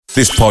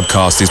This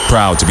podcast is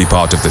proud to be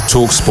part of the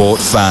TalkSport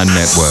Fan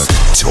Network.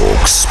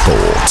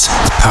 TalkSport.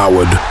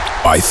 Powered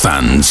by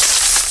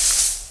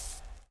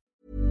fans.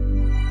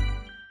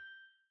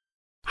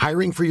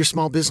 Hiring for your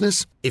small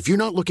business? If you're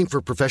not looking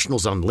for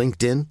professionals on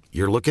LinkedIn,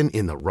 you're looking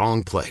in the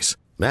wrong place.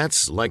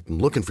 That's like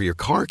looking for your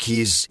car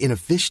keys in a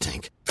fish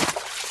tank.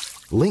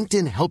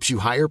 LinkedIn helps you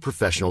hire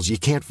professionals you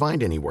can't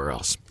find anywhere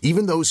else,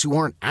 even those who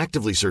aren't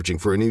actively searching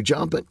for a new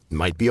job but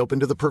might be open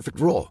to the perfect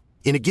role.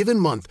 In a given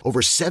month,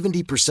 over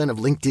 70% of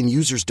LinkedIn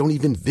users don't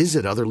even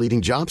visit other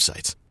leading job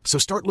sites. So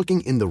start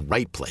looking in the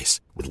right place.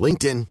 With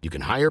LinkedIn, you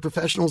can hire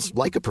professionals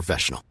like a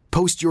professional.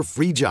 Post your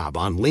free job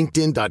on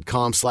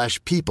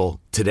linkedin.com/people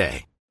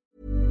today.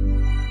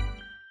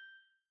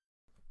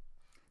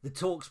 The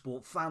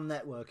TalkSport Fan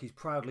Network is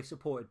proudly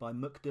supported by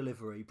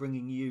McDelivery,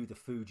 bringing you the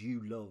food you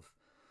love.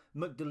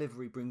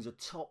 McDelivery brings a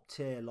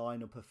top-tier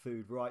lineup of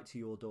food right to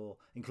your door,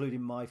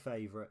 including my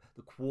favourite,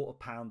 the quarter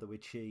pounder with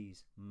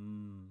cheese.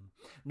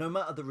 No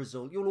matter the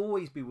result, you'll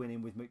always be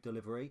winning with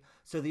McDelivery,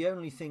 so the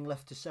only thing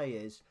left to say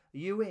is, are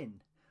you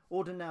in?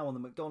 Order now on the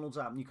McDonald's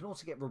app, and you can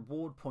also get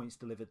reward points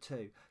delivered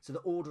too, so that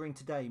ordering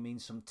today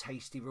means some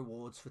tasty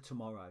rewards for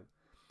tomorrow.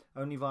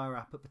 Only via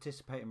app at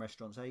participating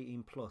restaurants.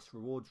 18 plus.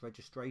 Rewards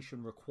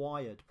registration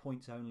required.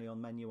 Points only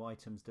on menu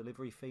items.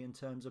 Delivery fee and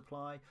terms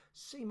apply.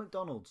 See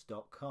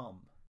mcdonalds.com.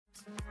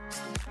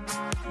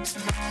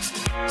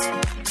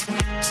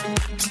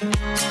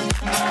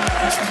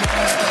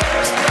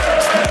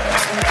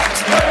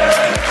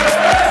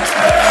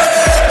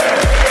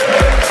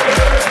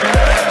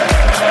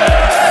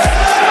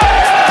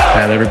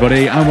 Hello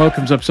everybody and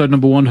welcome to episode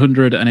number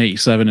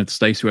 187 of the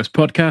Stacey West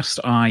podcast.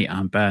 I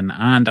am Ben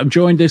and I'm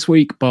joined this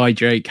week by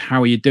Jake.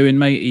 How are you doing,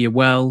 mate? Are you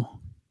well?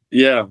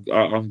 Yeah,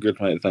 I'm good,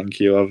 mate. Thank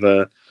you.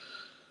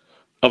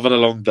 I've had a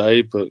long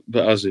day, but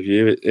as of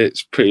you,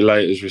 it's pretty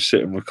late as we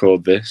sit and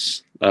record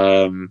this.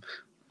 I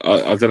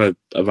don't know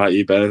about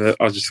you, Ben.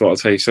 I just thought I'd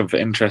tell you something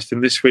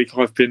interesting. This week,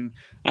 I've been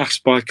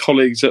asked by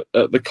colleagues at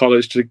the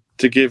college to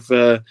give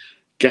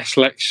guest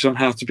lectures on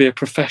how to be a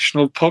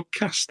professional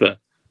podcaster.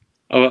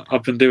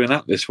 I've been doing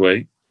that this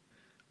week.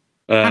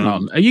 Hang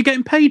on, are you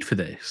getting paid for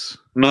this?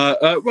 No,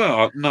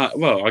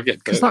 I get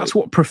because that's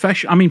what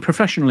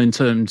professional in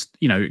terms,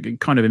 it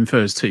kind of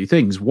infers two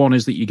things. One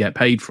is that you get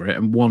paid for it,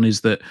 and one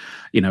is that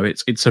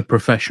it's a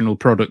professional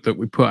product that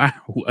we put out.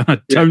 And I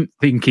don't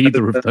think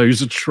either of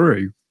those are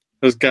true.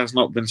 Has Gaz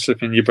not been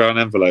slipping you brown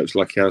envelopes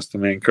like he has to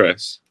me and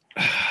Chris?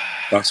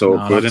 That's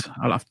awkward. No,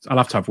 I'll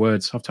have to have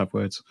words.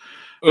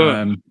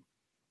 But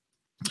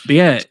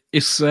yeah,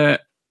 it's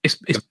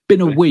been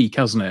a week,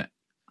 hasn't it?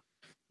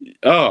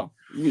 Oh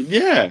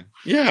yeah.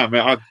 I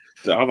mean, I've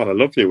had a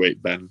lovely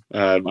week, Ben.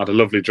 I had a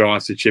lovely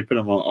drive to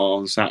Chippenham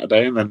on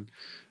Saturday, and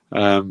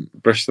then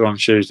Bristol on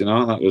Tuesday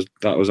night.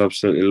 That was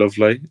absolutely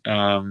lovely.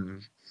 Yeah,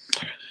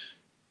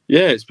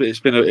 it's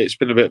been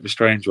a bit of a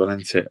strange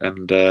one, isn't it?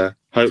 And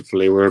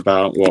hopefully we're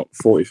about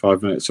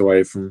 45 minutes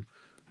away from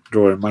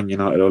drawing Man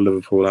United or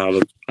Liverpool out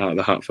of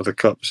the hat for the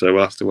cup. So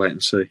we'll have to wait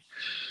and see.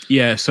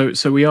 Yeah, so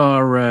we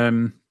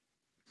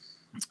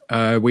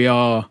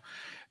are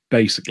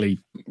basically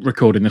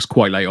recording this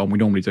quite late on. We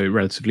normally do it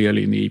relatively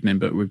early in the evening,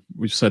 but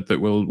we've said that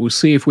we'll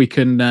see if we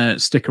can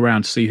stick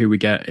around to see who we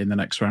get in the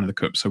next round of the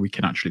cup, so we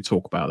can actually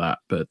talk about that.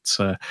 But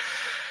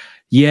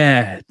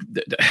yeah,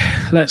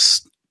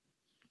 let's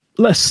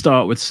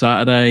start with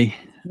Saturday.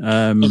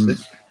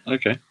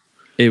 Okay.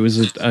 It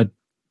was a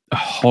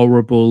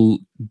horrible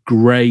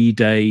grey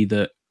day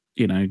that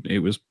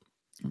it was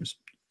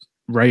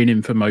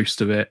raining for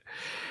most of it.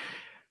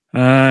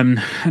 And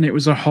it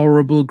was a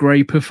horrible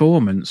grey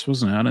performance,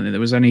 wasn't it? I don't think there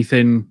was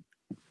anything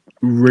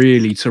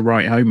really to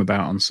write home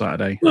about on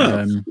Saturday.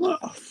 I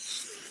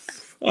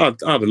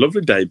had a lovely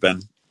day,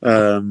 Ben.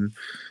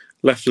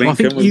 Left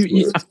Lincoln.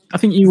 I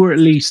think you were at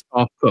least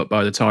half cut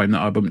by the time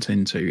that I bumped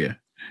into you. I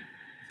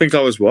think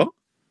I was what?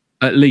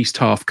 At least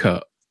half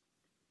cut.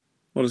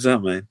 What does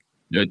that mean?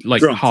 Like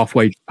drunk.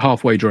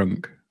 halfway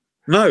drunk.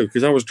 No,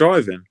 because I was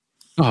driving.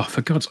 Oh,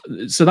 for God's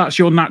sake. So that's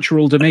your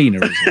natural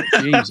demeanour, is it?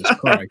 Jesus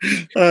Christ.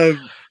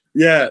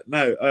 Yeah,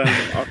 no.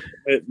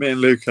 Me and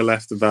Luca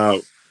left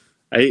about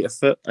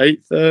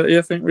 8:30,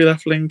 I think we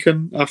left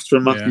Lincoln after a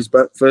Mackey's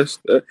breakfast.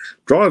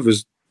 Drive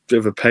was a bit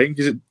of a pain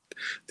because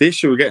the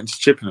issue we're getting to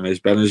Chippenham is,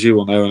 Ben, as you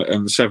all know,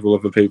 and several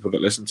other people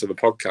that listen to the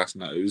podcast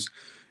knows,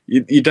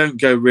 you don't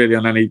go really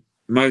on any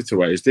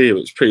motorways, do you?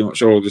 It's pretty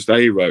much all just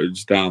A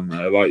roads down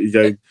there. Like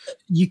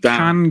you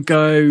can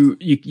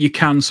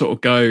sort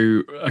of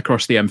go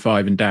across the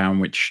M5 and down,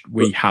 which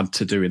we had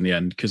to do in the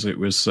end because it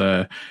was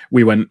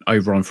we went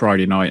over on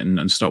Friday night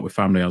and stopped with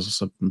family, as I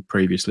said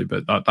previously,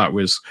 but that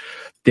was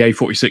the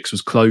A46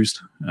 was closed.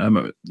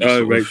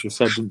 Rachel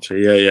said, didn't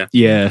she?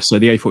 Yeah, so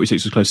the A46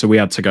 was closed, so we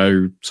had to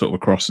go sort of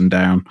across and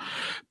down.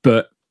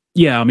 But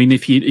yeah, I mean,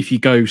 if you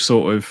go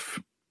sort of,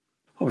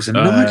 it was a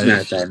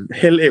nightmare then.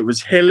 It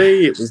was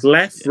hilly, it was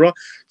left, right.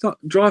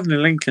 Driving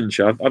in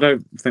Lincolnshire, I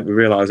don't think we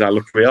realise how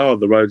lucky we are.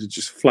 The roads are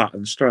just flat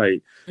and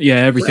straight. Yeah,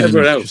 everything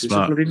else is is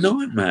a bloody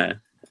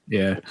nightmare.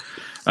 Yeah.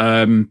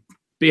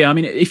 But yeah, I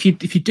mean, if you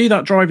do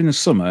that drive in the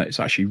summer, it's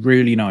actually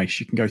really nice.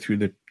 You can go through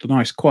the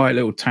nice, quiet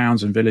little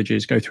towns and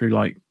villages. Go through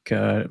like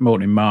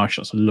Morton Marsh.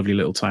 That's a lovely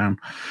little town.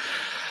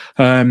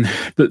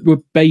 But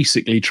we're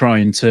basically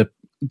trying to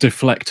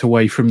deflect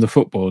away from the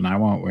football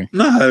now, aren't we?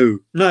 No.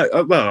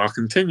 Well, I'll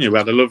continue. We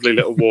had a lovely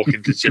little walk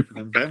into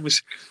Chippenham. Ben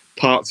was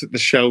parked at the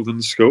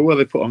Sheldon School where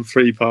they put on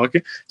free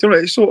parking. Do you know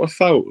what it sort of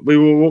felt?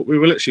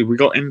 We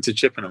got into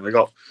Chippenham. We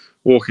got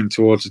walking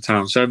towards the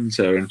town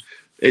centre, and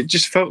it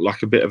just felt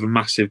like a bit of a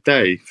massive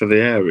day for the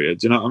area.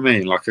 Do you know what I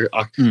mean? Like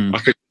I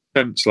could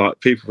sense like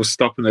people were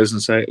stopping us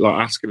and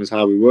asking us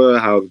how we were,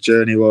 how the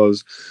journey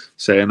was,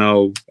 saying,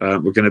 "Oh,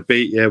 we're going to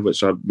beat you,"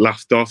 which I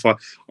laughed off. I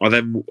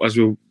then, as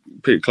we were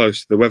pretty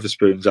close to the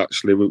Wetherspoons,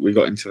 actually, we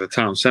got into the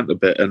town centre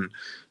bit, and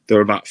there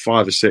were about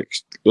 5 or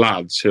 6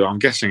 lads who, I'm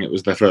guessing it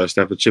was their first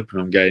ever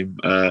Chippenham game,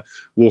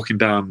 walking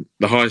down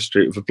the high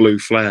street with a blue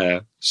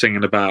flare, singing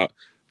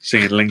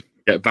Lincoln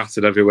get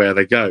battered everywhere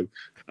they go.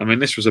 I mean,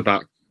 this was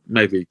about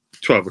maybe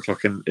 12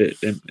 o'clock in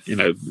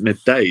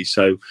midday,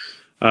 so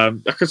I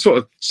could sort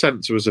of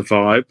sense there was a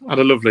vibe. Had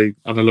a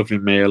lovely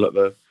meal at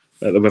the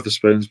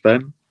Wetherspoons,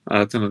 Ben.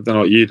 I don't know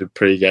what you did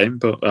pre-game,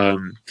 but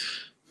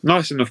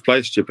nice enough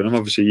place, Chippenham.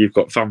 Obviously, you've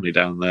got family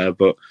down there,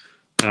 but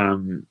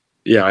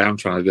yeah, I am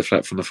trying to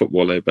deflect from the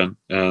football there, Ben.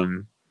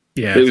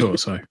 Yeah, I thought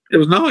so. It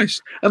was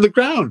nice, and the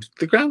grounds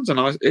are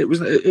nice. It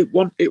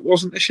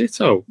wasn't a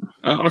shithole.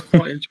 I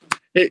quite enjoyed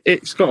it.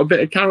 It's got a bit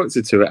of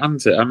character to it,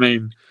 hasn't it? I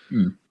mean,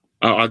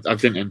 I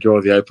didn't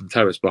enjoy the open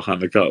terrace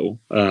behind the goal,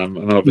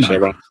 and obviously I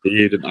ran to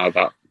you, didn't I,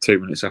 about 2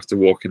 minutes after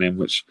walking in,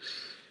 which,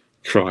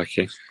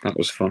 crikey, that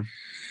was fun.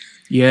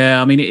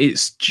 Yeah, I mean,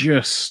 it's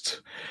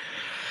just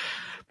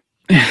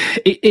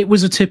it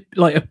was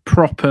a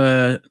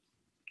proper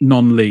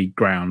non-league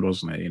ground,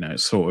 wasn't it? You know,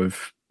 it's sort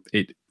of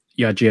it.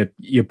 You had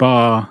your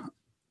bar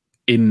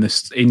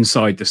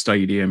inside the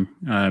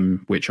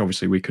stadium, which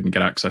obviously we couldn't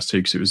get access to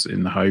because it was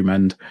in the home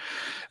end.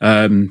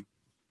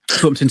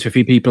 Bumped into a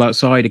few people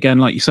outside. Again,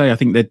 like you say, I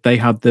think that they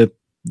had the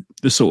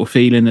sort of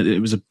feeling that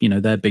it was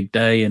their big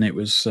day, and it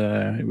was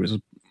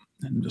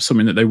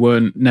something that they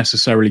weren't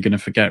necessarily going to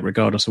forget,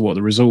 regardless of what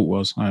the result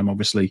was.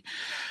 Obviously,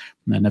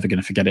 they're never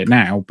going to forget it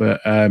now.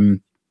 But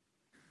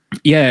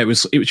yeah, it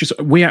was just,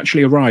 we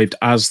actually arrived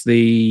as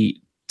the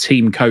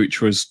team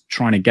coach was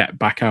trying to get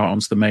back out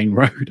onto the main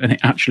road, and it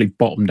actually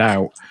bottomed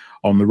out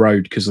on the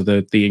road because of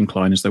the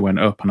incline as they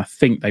went up. And I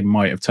think they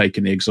might have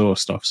taken the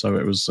exhaust off, so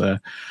it was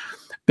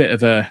bit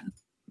of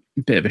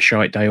a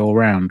shite day all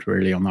round,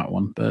 really, on that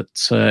one. But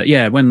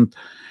yeah, when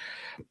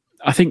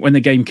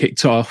the game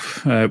kicked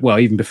off, well,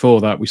 even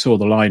before that, we saw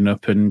the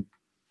lineup, and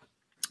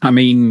I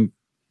mean,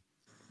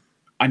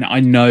 I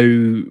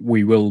know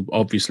we will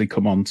obviously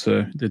come on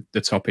to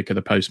the topic of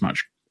the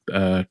post-match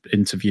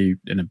interview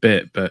in a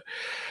bit, but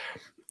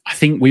I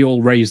think we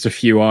all raised a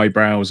few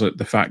eyebrows at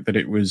the fact that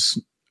it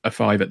was a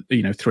 3 at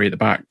the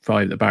back,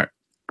 5 at the back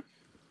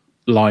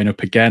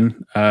lineup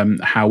again.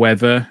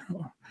 However,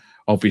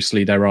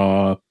 obviously there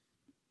are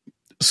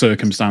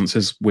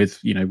circumstances with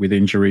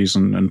injuries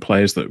and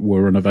players that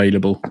were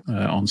unavailable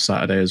on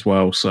Saturday as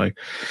well. So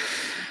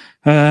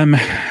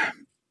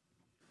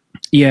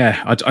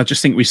yeah, I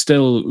just think we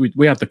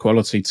had the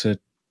quality to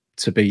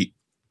beat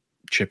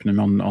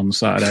Chippenham on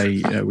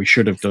Saturday. We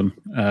should have done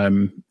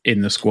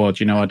in the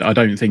squad. I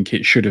don't think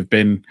it should have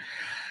been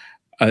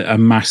a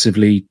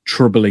massively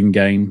troubling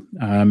game,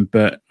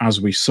 but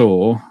as we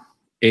saw,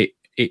 it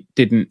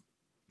didn't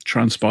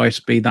transpire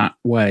to be that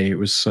way. It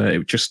was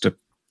just a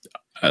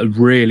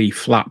really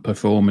flat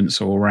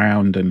performance all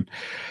round. And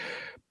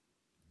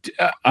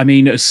I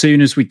mean, as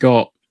soon as we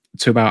got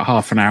to about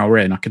half an hour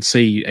in, I could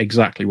see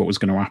exactly what was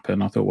going to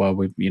happen. I thought, well,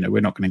 we're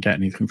not going to get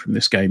anything from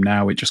this game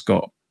now. It just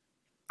got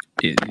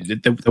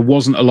there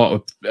wasn't a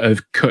lot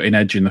of cutting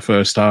edge in the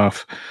first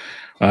half.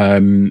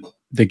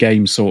 The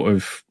game sort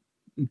of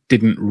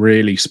didn't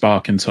really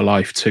spark into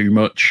life too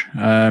much.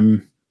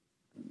 And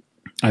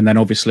then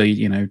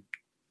obviously,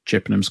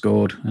 Chippenham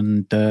scored,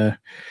 and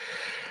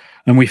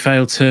we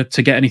failed to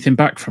get anything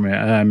back from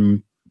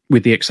it,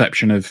 with the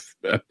exception of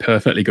a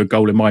perfectly good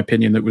goal, in my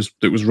opinion, that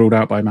was ruled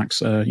out by Max,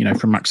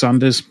 from Max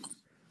Sanders.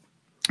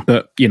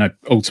 But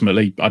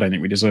ultimately, I don't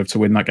think we deserved to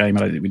win that game.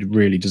 I don't think we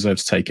really deserved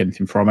to take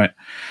anything from it.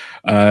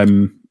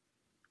 And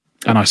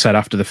I said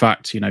after the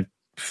fact,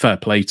 fair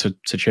play to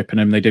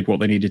Chippenham. They did what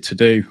they needed to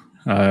do.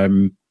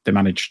 They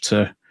managed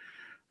to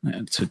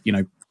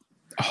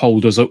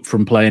hold us up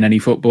from playing any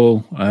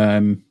football.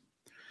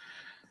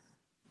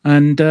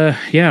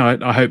 Yeah,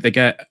 I hope they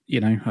get,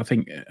 I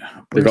think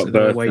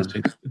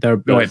they're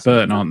at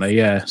Burton, aren't they?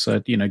 Yeah.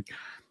 So,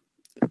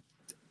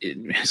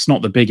 it's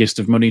not the biggest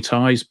of money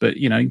ties, but,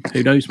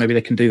 who knows? Maybe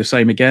they can do the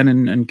same again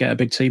and get a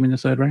big team in the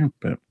third round.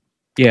 But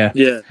yeah.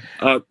 Yeah.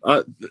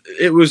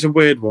 It was a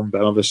weird one,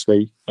 but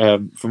obviously,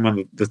 from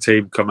when the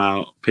team come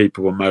out,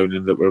 people were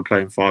moaning that we were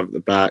playing 5 at the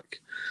back.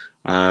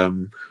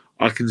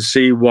 I can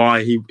see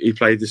why he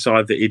played the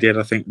side that he did.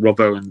 I think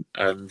Robbo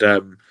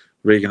and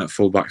Regan at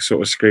fullback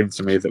sort of screamed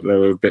to me that they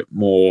were a bit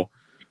more.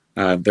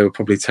 They were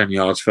probably 10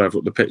 yards further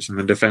up the pitch than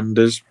the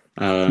defenders.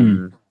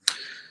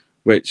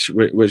 which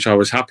I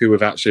was happy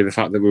with, actually, the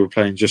fact that we were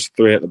playing just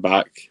 3 at the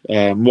back.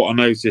 What I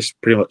noticed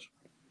pretty much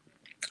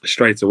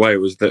straight away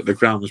was that the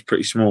ground was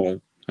pretty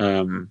small.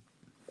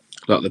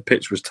 Like the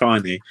pitch was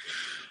tiny.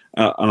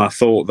 And I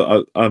thought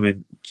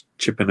that,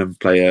 Chippenham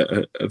play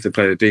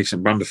a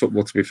decent brand of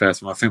football, to be fair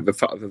to them. I think the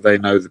fact that they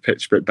know the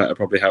pitch a bit better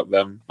probably helped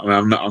them.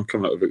 I'm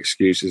coming up with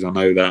excuses, I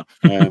know that.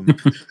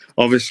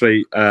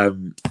 Obviously,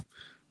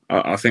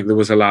 I think there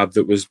was a lad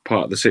that was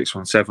part of the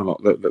 617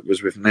 lot that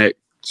was with Nick,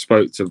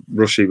 spoke to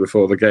Rushy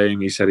before the game.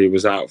 He said he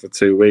was out for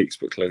 2 weeks,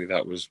 but clearly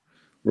that was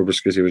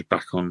rubbish because he was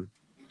back on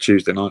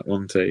Tuesday night,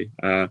 wasn't he?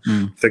 I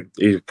think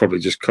he probably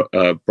just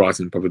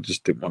Brighton probably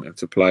just didn't want him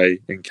to play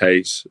in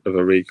case of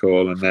a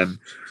recall. And then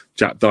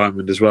Jack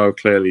Diamond as well,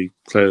 clearly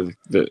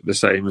the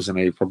same, isn't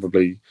he?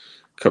 Probably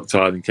cup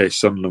tied in case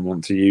Sunderland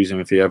want to use him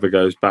if he ever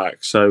goes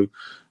back. So,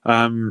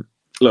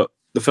 look,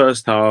 the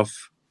first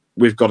half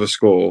we've got to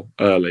score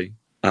early,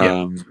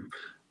 and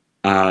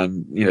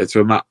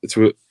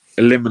to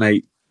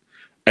eliminate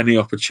any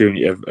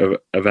opportunity of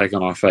egg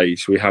on our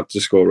face, we had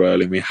to score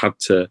early, and we had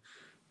to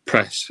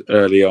press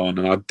early on,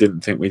 and I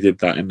didn't think we did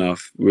that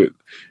enough. We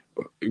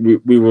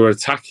were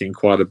attacking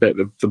quite a bit.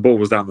 The ball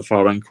was down the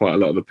far end quite a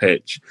lot of the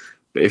pitch,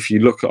 but if you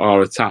look at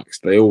our attacks,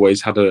 they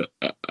always had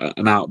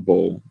an out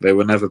ball. They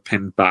were never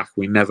pinned back.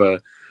 We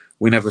never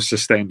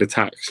sustained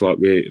attacks like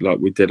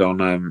we did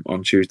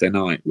on Tuesday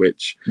night,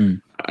 which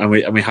and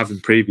we have in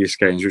previous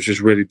games, which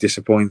was really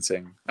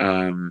disappointing.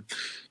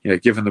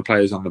 Given the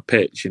players on the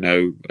pitch,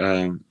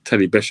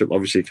 Teddy Bishop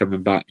obviously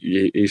coming back,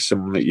 he's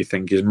someone that you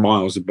think is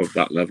miles above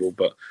that level,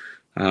 but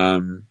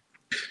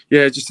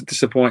just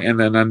disappointing.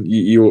 And then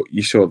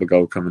you saw the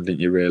goal coming, didn't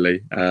you?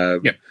 Really,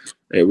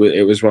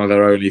 it was one of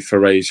their only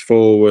forays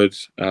forward,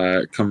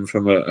 come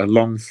from a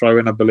long throw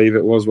in, I believe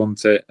it was,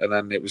 wasn't it? And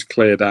then it was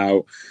cleared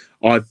out.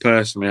 I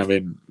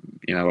personally,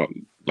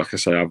 like I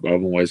say,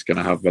 I'm always going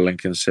to have the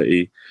Lincoln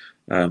City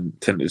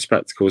tinted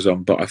spectacles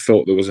on, but I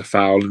thought there was a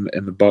foul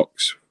in the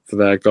box for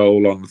their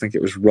goal on. I think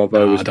it was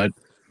Robbo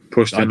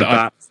pushed in the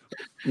back.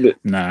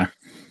 Nah,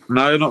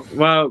 no, not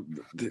well.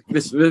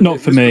 This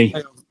not for me.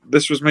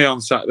 This was me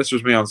on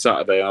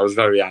Saturday, and I was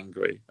very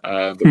angry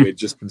that we'd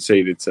just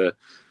conceded to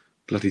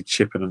bloody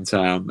Chippenham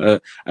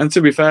Town. And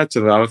to be fair to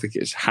them, I think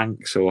it's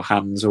Hanks or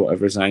Hans or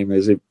whatever his name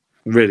is.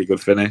 Really good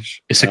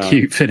finish. It's a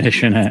cute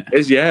finish, isn't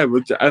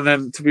it? And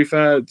then to be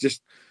fair,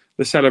 just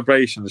the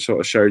celebration sort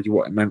of showed you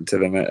what it meant to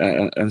them.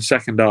 And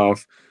second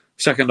half,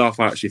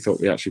 I actually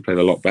thought we actually played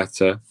a lot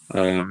better.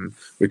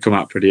 We come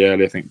out pretty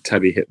early. I think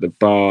Teddy hit the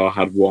bar,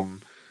 had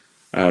one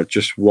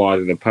just wide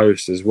of the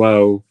post as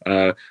well.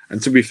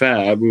 And to be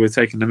fair, we were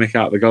taking the mick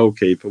out of the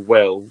goalkeeper,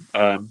 Will,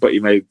 but he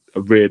made a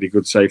really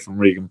good save from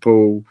Regan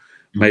Poole.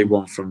 Made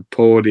one from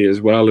Pordy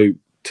as well, who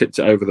tipped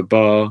it over the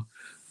bar.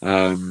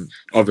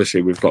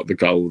 Obviously, we've got the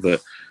goal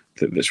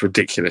that's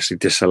ridiculously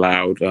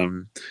disallowed.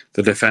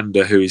 The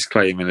defender who he's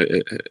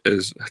claiming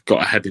has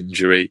got a head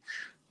injury.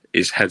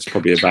 His head's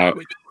probably about...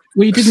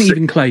 Well, he didn't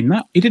even claim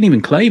that. He didn't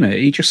even claim it.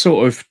 He just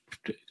sort of...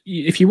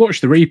 If you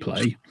watch the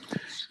replay,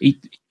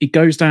 he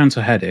goes down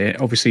to head it.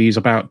 Obviously, he's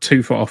about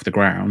 2 foot off the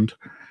ground.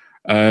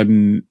 I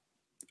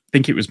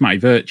think it was Matty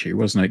Virtue,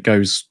 wasn't it?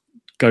 Goes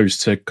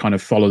to kind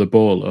of follow the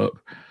ball up.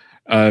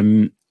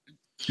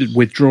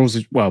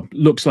 Withdraws... Well,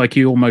 looks like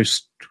he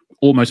almost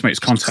makes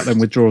contact, then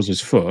withdraws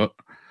his foot.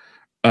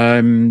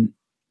 And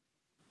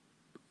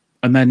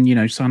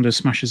then, Sanders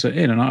smashes it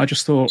in. And I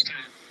just thought,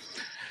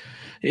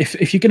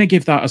 if you're going to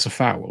give that as a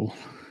foul,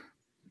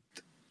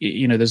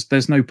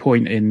 there's no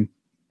point in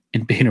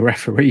being a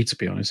referee, to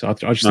be honest. I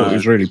just thought it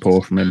was really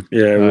poor from him.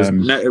 Yeah,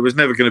 it was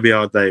never going to be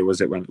our day,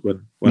 was it, when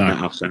that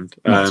happened?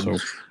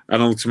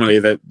 And ultimately,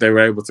 they were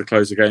able to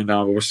close the game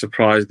down. I was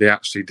surprised they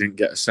actually didn't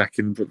get a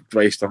second, but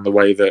based on the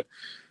way that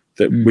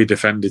we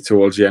defended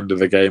towards the end of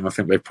the game, I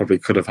think they probably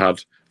could have had.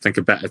 I think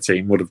a better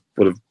team would have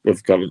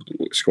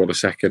scored a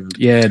second.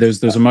 Yeah,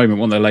 there's a moment,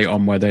 wasn't there, late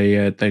on where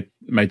they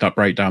made that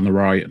break down the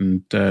right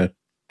and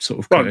sort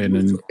of cut in.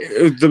 And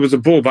there was a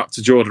ball back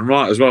to Jordan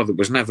Wright as well that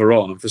was never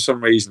on, and for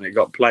some reason it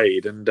got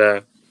played. And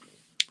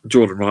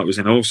Jordan Wright was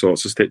in all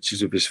sorts of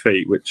stitches with his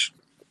feet, which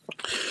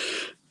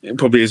it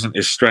probably isn't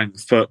his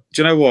strength. But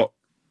do you know what,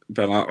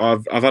 Ben?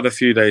 I've had a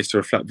few days to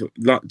reflect.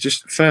 Like,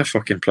 just fair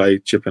fucking play,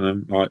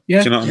 Chippenham. Like, do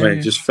you know what I mean?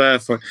 Yeah. Just fair.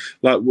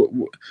 Like,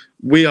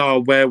 we are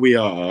where we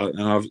are,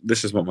 and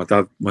this is what my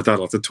dad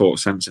had to talk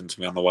sense into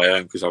me on the way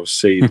home because I was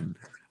seething.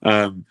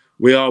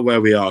 We are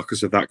where we are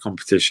because of that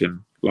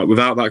competition. Like,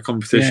 without that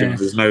competition,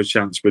 there's no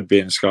chance we'd be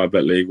in Sky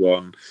Bet League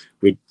One.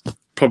 We'd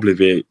probably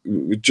be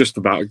just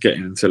about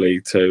getting into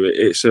League Two.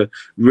 It's a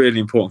really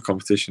important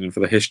competition for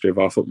the history of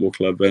our football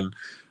club,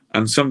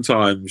 and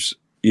sometimes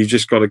you've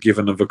just got to give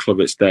another club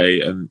its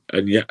day, and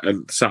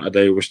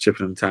Saturday was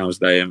Chippenham Town's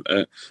day, and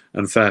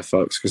fair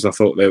fucks, because I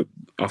thought they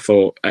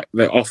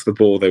off the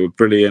ball they were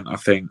brilliant. I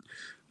think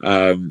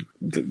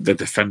they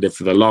defended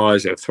for their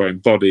lives. They were throwing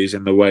bodies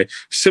in the way,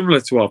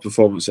 similar to our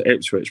performance at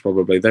Ipswich.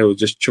 Probably they were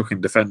just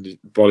chucking defending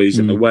bodies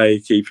in the way.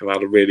 Keeper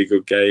had a really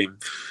good game,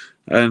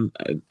 and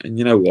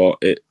you know what,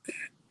 it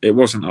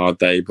wasn't our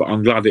day, but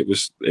I'm glad it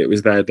was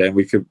their day, and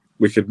we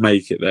could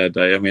make it their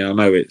day. I mean, I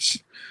know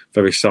it's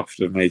very soft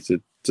of me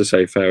to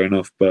say fair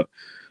enough, but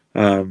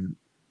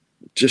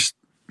there's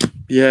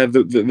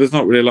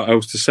not really a lot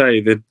else to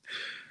say.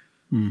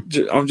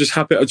 I'm just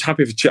happy. I'm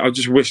happy for. I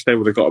just wish they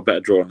would have got a better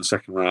draw in the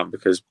second round,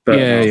 because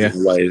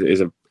Burton away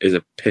is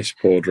a piss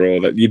poor draw.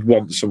 That you'd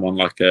want someone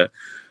like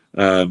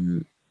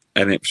an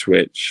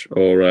Ipswich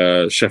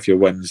or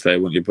Sheffield Wednesday,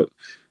 wouldn't you?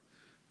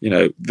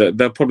 But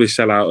they'll probably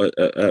sell out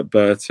at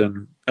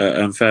Burton,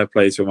 and fair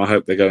play to them. I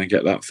hope they go and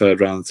get that third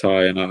round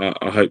tie, and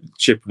I hope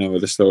Chippenham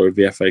with the story of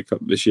the FA Cup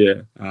this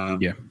year.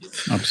 Yeah,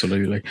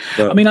 absolutely.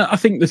 But, I mean, I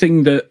think the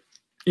thing that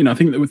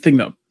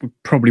we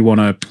probably want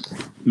to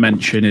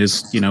mention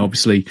is,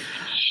 obviously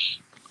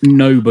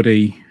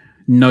nobody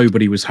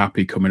was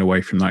happy coming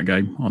away from that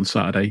game on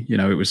Saturday.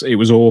 It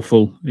was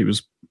awful. It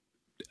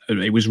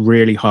was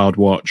really hard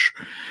watch.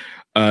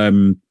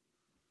 And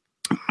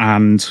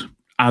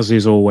as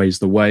is always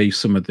the way,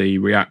 some of the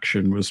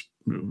reaction was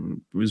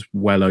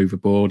well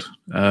overboard.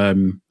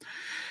 And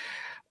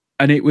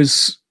it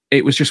was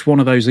just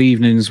one of those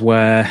evenings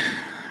where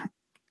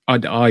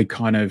I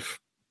kind of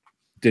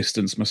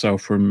distance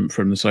myself from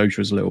the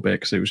socials a little bit,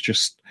 because it was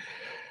just,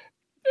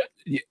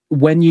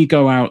 when you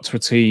go out to a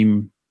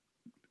team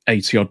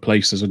 80 odd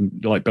places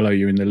and like below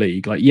you in the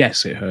league, like,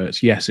 yes, it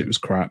hurts, yes, it was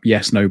crap,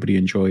 yes, nobody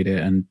enjoyed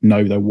it, and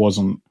no, there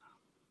wasn't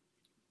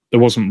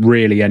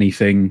really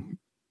anything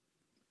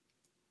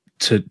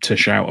to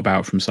shout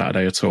about from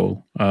Saturday at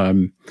all.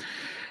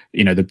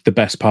 The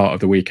best part of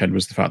the weekend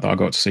was the fact that I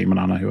got to see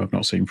Manana, who I've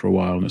not seen for a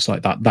while, and it's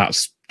like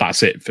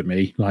that's it for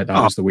me. Like,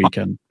 that was the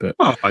weekend. But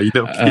you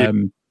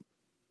don't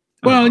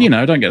well,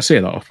 I don't get to see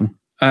it that often.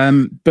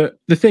 But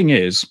the thing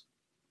is,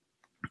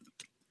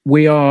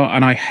 we are,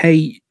 and I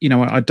hate,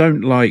 I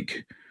don't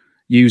like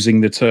using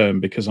the term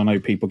because I know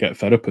people get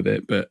fed up with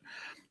it, but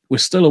we're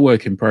still a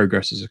work in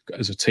progress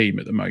as a team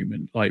at the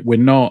moment. Like,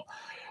 we'll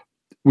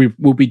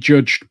be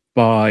judged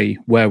by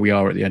where we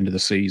are at the end of the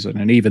season.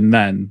 And even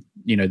then,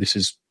 this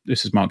is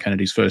Mark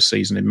Kennedy's first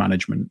season in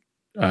management,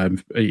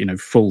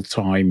 full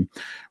time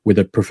with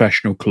a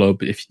professional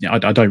club. If I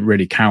don't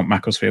really count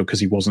Macclesfield because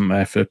he wasn't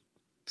there for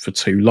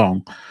too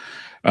long.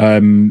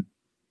 And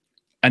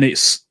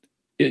it's,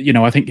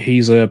 I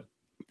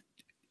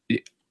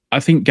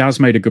think Gaz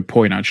made a good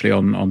point actually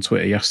on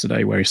Twitter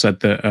yesterday, where he said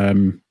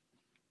that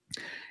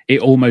it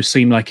almost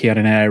seemed like he had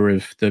an air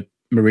of the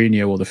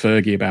Mourinho or the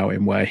Fergie about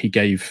him, where he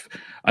gave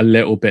a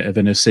little bit of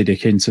an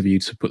acidic interview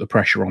to put the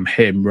pressure on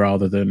him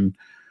rather than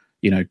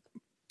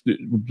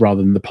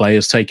the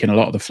players taking a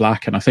lot of the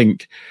flack. And I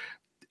think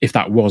if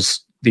that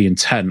was the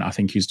intent, I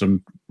think he's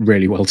done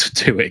really well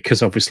to do it,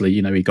 because obviously,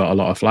 he got a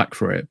lot of flack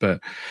for it.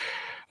 But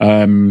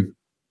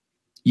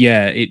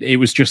it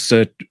was just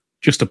a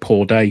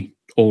poor day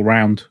all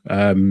round.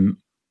 And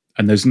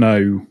there's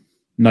no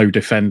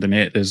defending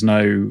it. There's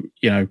no,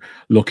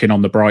 looking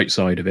on the bright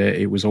side of it.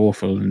 It was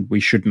awful, and we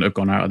shouldn't have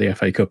gone out of the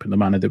FA Cup in the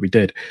manner that we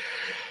did.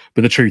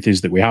 But the truth is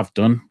that we have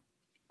done,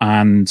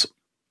 and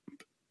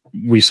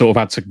we sort of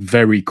had to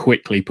very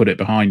quickly put it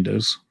behind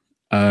us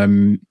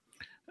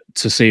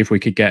to see if we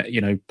could get,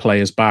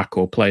 players back,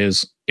 or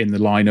players in the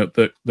lineup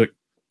that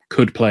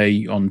could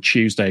play on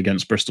Tuesday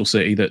against Bristol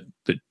City that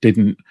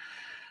didn't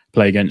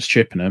play against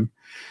Chippenham.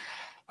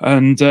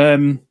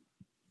 And,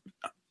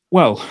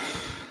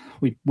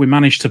 we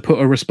managed to put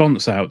a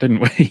response out, didn't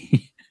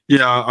we?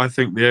 Yeah, I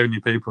think the only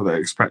people that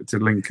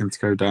expected Lincoln to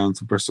go down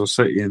to Bristol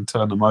City and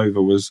turn them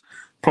over was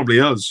probably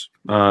us.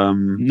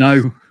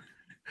 No.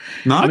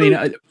 I mean,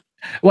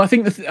 I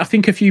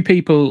think a few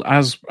people,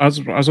 as I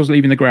was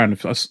leaving the ground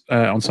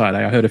on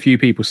Saturday, I heard a few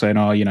people saying,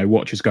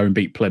 watch us go and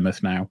beat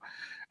Plymouth now,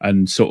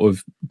 and sort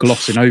of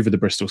glossing over the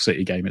Bristol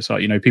City game. It's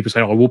like, people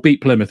say, we'll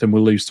beat Plymouth and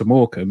we'll lose to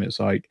Morecambe. It's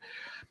like,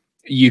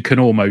 you can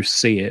almost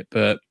see it,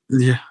 but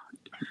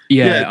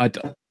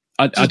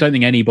I don't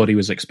think anybody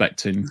was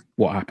expecting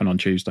what happened on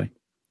Tuesday.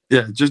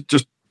 Yeah,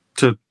 just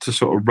to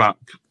sort of wrap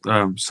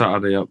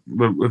Saturday up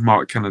with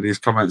Mark Kennedy's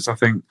comments, I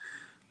think,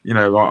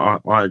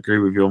 I agree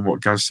with you on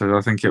what Gaz said.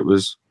 I think it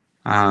was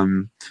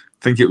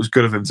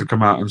good of him to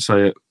come out and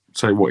say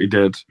what he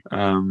did.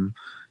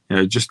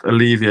 Just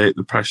alleviate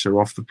the pressure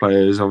off the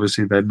players.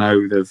 Obviously, they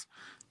know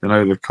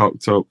they've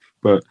cocked up,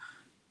 but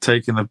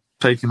taking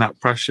that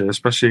pressure,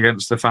 especially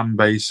against the fan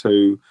base,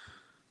 who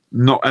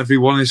not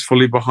everyone is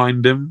fully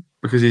behind him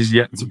because he's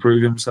yet to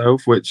prove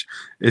himself, which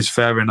is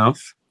fair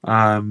enough.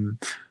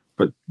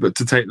 But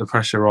to take the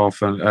pressure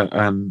off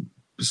and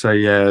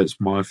say,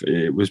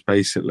 it was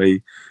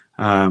basically,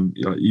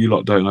 you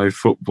lot don't know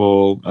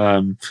football.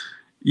 I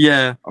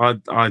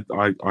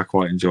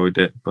quite enjoyed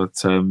it,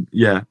 but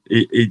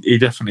he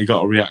definitely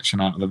got a reaction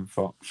out of them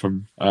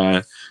from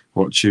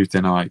what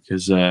Tuesday night,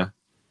 because that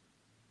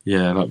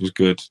was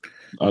good.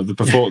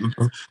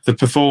 The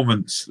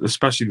performance,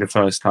 especially the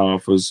first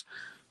half, was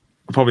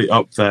probably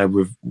up there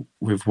with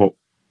what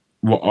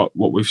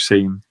we've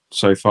seen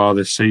so far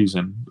this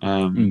season.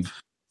 To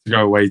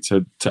go away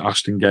to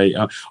Ashton Gate,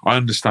 I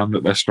understand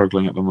that they're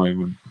struggling at the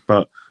moment,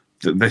 but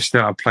they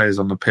still have players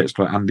on the pitch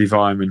like Andy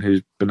Vyman,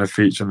 who's been a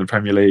feature in the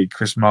Premier League,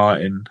 Chris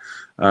Martin,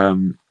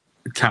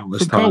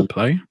 countless From times.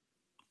 Coldplay?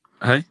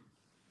 Hey?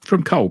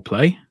 From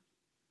Coldplay?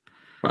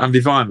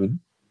 Andy Vyman?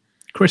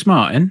 Chris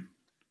Martin?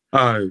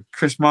 Oh,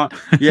 Chris Martin.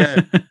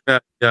 Yeah.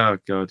 Oh,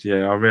 God,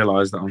 yeah. I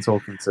realise that I'm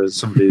talking to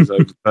somebody who's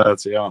over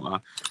 30,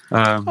 aren't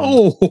I?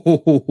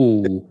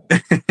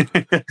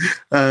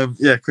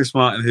 Yeah, Chris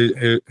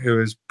Martin, who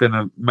has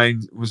been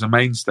was a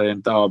mainstay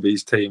in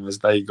Derby's team as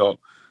they got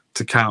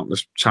to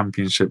countless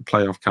championship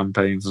playoff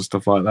campaigns and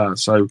stuff like that.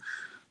 So,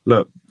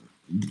 look,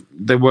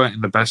 they weren't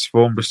in the best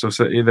form, Bristol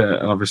City, there,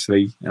 and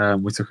obviously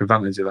we took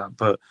advantage of that.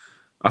 But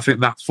I think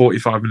that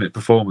 45-minute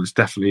performance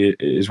definitely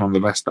is one of the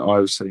best that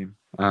I've seen.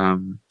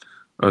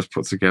 Us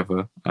put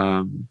together.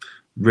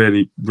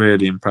 Really,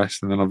 really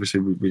impressed. And then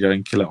obviously we go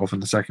and kill it off in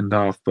the second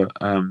half. But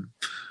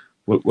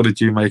what did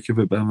you make of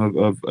it, Ben,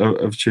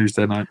 of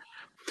Tuesday night?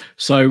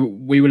 So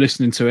we were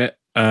listening to it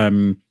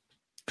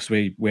because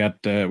we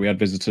had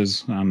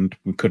visitors and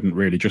we couldn't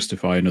really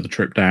justify another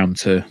trip down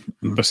to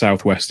the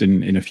southwest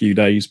in a few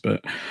days.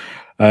 But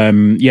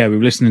we were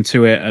listening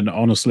to it, and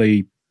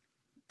honestly,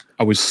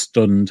 I was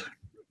stunned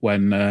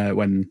when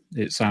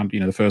it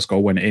sounded, the first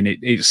goal went in.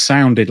 It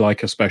sounded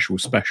like a special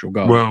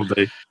goal.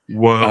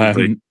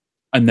 Worldly.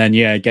 And then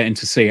getting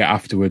to see it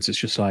afterwards, it's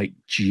just like,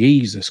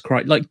 Jesus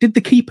Christ! Like, did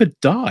the keeper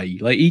die?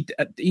 Like it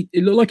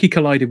looked like he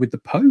collided with the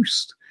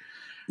post.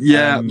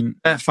 Yeah,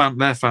 their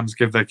fans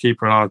give their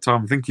keeper a hard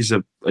time. I think he's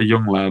a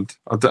young lad.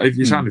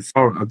 He sounded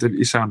foreign.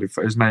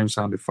 His name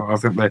sounded foreign.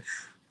 I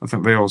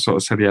think they all sort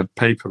of said he had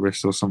paper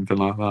wrist or something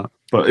like that.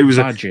 But it was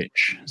Bajic.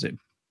 Is it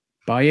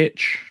Bajic?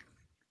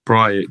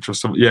 Bright or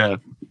something, yeah.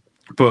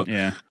 But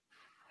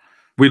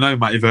we know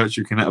Matty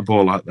Virtue can hit a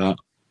ball like that.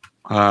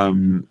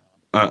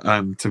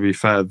 And to be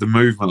fair, the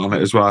movement on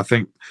it as well. I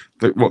think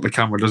that what the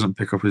camera doesn't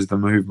pick up is the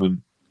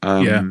movement.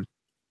 It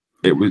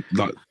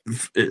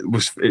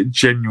was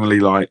genuinely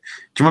like.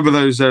 Do you remember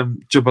those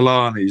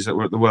Jabalanis that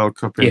were at the World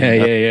Cup?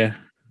 Yeah.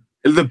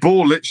 The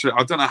ball literally.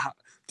 I don't know.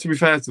 To be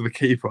fair to the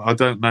keeper, I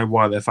don't know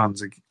why their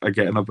fans are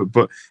getting up,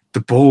 but the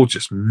ball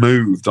just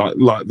moved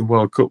like the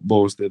World Cup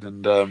balls did,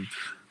 and.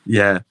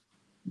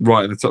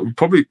 Right in the top.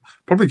 Probably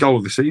goal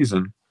of the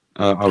season.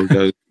 I would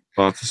go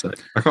far to say.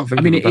 I can't think.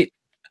 I mean,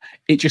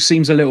 it just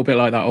seems a little bit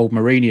like that old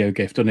Mourinho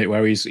gift, doesn't it?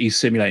 Where he's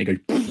simulating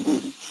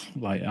going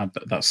like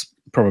that's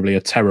probably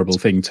a terrible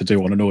thing to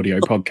do on an audio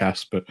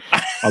podcast, but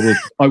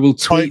I will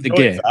tweet the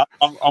gif.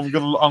 I'm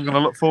gonna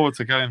look forward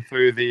to going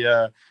through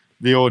the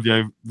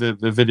audio,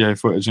 the video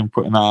footage and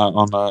putting that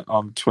out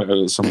on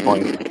Twitter at some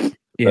point.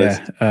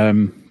 Yeah,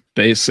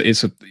 but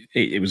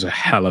it was a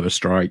hell of a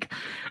strike.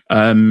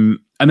 And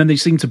then they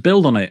seem to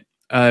build on it.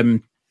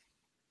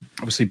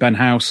 Obviously, Ben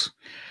House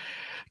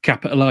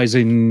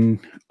capitalising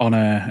on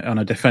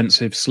a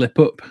defensive slip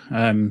up.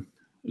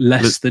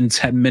 Less than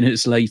 10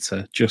 minutes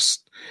later,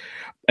 just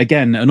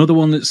again another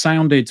one that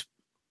sounded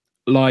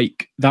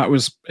like that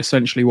was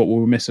essentially what we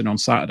were missing on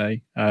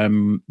Saturday.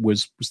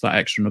 Was that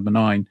extra number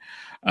 9.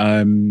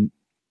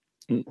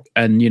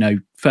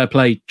 And fair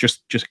play.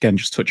 Just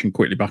touching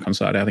quickly back on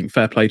Saturday, I think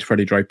fair play to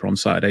Freddie Draper on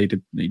Saturday.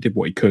 He did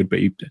what he could, but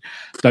he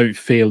don't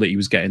feel that he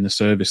was getting the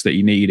service that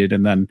he needed.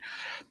 And then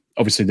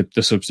obviously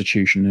the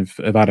substitution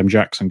of Adam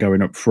Jackson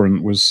going up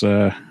front was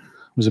a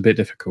bit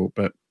difficult.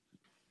 But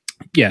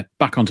yeah,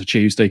 back onto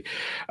Tuesday.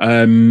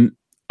 I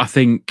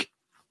think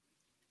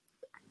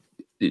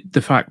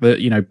the fact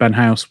that Ben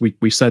House,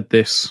 we said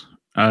this.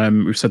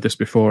 We've said this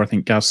before. I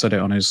think Gaz said it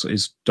on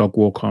his dog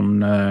walk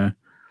on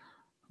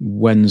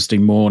Wednesday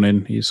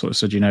morning. He sort of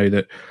said,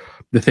 that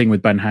the thing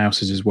with Ben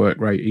House is his work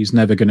rate. He's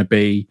never going to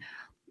be,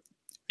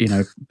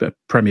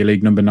 Premier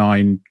League number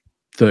 9,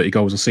 30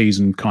 goals a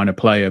season kind of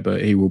player,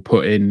 but he will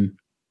put in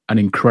an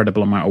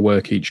incredible amount of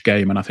work each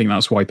game. And I think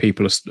that's why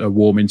people are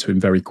warming to him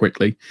very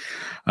quickly,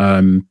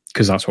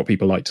 because that's what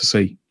people like to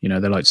see. They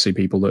like to see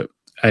people that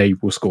A,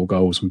 will score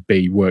goals and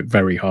B, work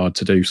very hard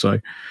to do so.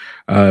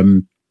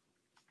 And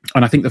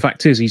I think the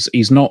fact is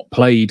he's not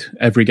played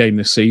every game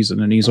this season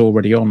and he's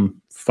already on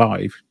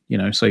 5,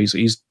 so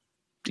he's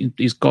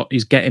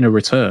getting a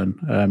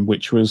return,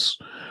 which was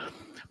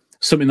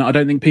something that I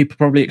don't think people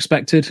probably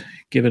expected,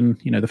 given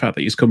the fact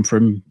that he's come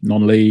from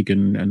non-league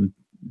and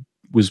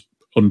was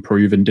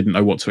unproven, didn't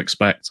know what to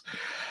expect.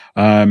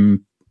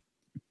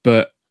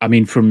 But I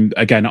mean,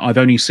 I've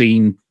only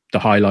seen the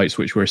highlights,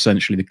 which were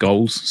essentially the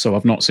goals, so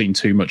I've not seen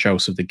too much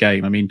else of the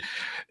game. I mean,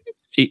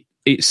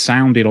 it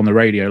sounded on the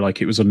radio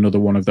like it was another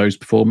one of those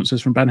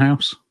performances from Ben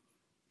House.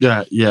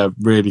 Yeah,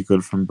 really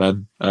good from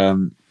Ben.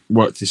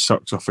 Worked his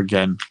socks off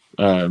again.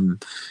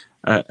 And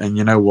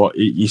you know what?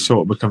 You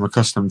sort of become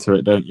accustomed to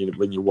it, don't you,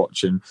 when you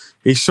watch him?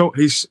 He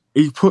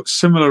put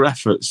similar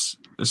efforts,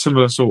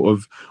 similar sort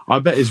of. I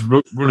bet his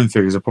running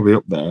figures are probably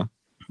up there,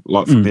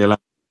 like from the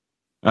 11.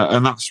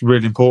 And that's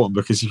really important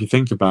because if you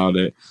think about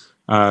it,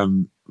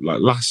 like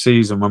last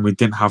season when we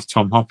didn't have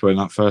Tom Hopper in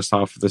that first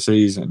half of the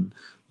season,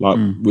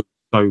 we were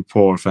so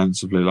poor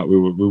offensively. Like we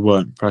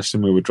weren't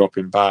pressing, we were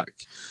dropping back.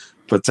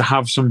 But to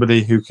have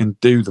somebody who can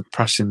do the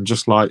pressing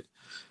just like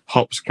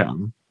Hops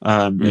can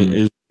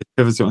is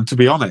pivotal. And to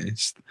be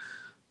honest,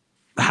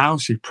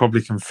 Housey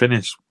probably can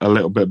finish a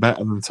little bit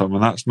better than Tom,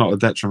 and that's not a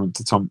detriment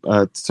to Tom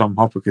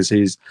Hopper, because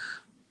he's,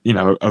 you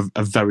know,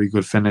 a very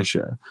good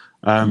finisher.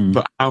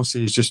 But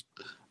Housey is just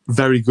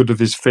very good with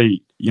his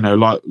feet. You know,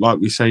 like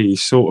we say,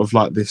 he's sort of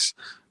like this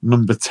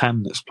number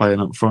 10 that's playing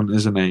up front,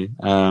 isn't he?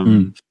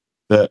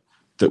 That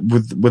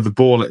with the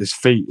ball at his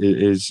feet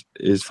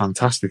is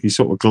fantastic. He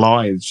sort of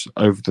glides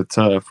over the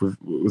turf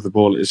with the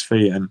ball at his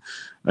feet. And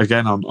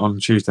again, on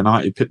Tuesday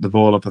night, he picked the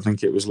ball up. I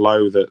think it was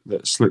low that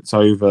slipped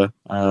over.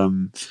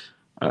 And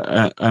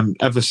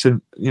ever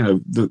since, you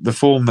know, the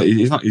form that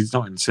he's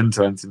not in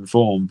scintillating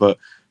form, but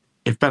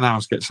if Ben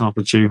House gets an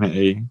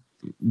opportunity,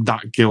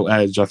 that gilt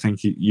edge, I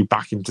think you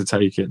back him to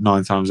take it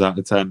 9 times out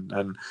of 10.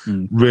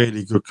 And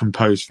really good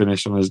composed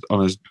finish on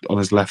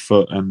his left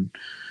foot. And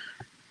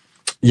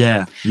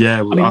yeah.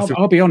 I mean,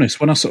 I'll be honest.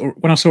 When I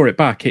saw it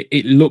back,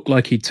 it looked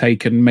like he'd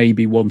taken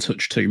maybe one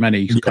touch too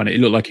many. Yeah.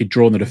 It looked like he'd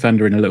drawn the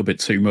defender in a little bit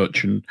too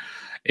much, and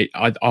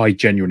I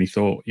genuinely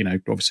thought, you know,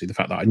 obviously the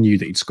fact that I knew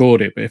that he'd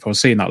scored it, but if I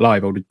was seeing that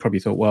live, I would have probably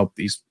thought, well,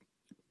 he's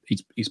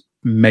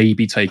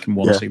maybe taken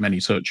one too many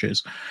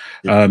touches.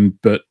 Yeah.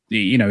 But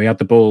you know, he had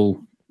the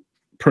ball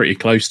pretty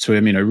close to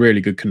him. You know,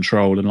 really good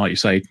control, and like you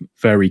say,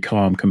 very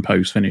calm,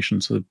 composed finish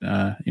into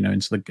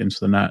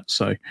the net.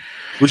 So.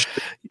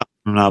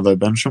 Now though,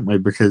 Ben, shouldn't we?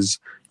 Because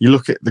you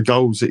look at the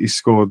goals that he's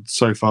scored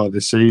so far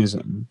this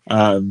season.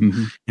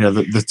 You know,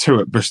 the two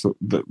at Bristol,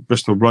 the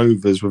Bristol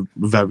Rovers were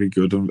very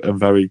good and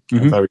very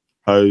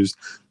composed.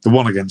 The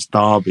one against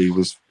Derby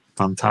was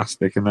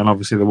fantastic, and then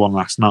obviously the one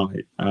last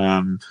night.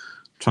 Trying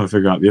to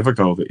figure out the other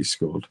goal that he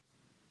scored.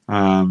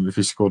 If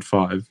he scored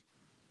 5,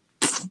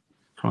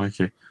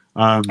 crikey.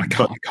 I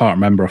can't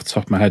remember off the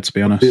top of my head, to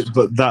be honest.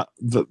 But the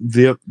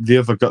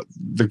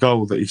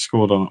goal that he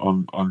scored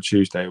on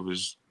Tuesday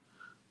was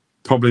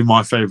probably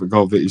my favourite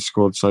goal that he's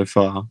scored so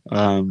far.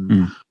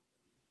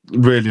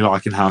 Really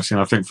liking Housey, and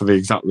I think for the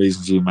exact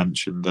reasons you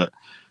mentioned, that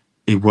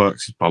he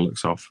works his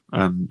bollocks off,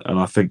 and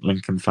I think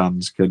Lincoln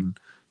fans can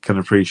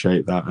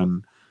appreciate that.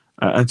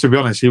 And to be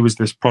honest, he was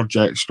this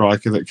project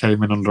striker that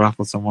came in under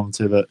Appleton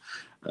wanted it.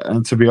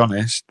 And to be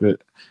honest,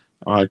 that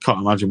I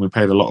can't imagine we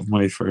paid a lot of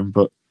money for him,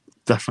 but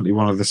definitely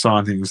one of the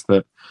signings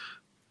that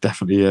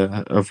definitely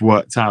have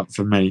worked out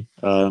for me.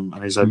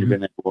 And he's only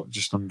been here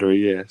just under a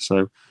year,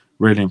 so.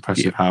 Really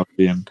impressive,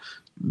 Housey, and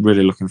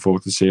really looking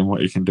forward to seeing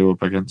what he can do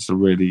up against a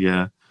really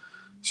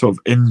sort of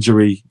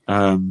injury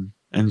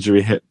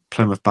hit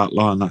Plymouth back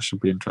line. That should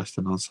be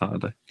interesting on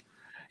Saturday.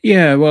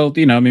 Yeah, well,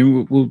 you know, I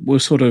mean,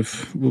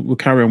 we'll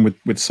carry on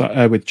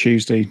with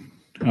Tuesday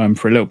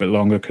for a little bit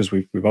longer, because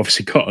we've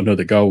obviously got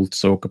another goal to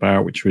talk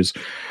about, which was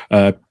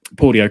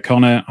Paudie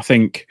O'Connor. I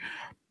think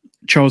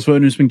Charles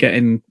Werner's been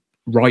getting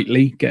quite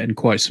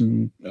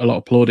a lot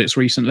of plaudits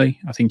recently.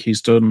 I think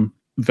he's done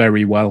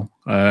very well.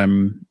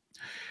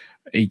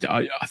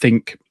 I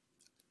think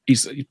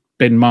he's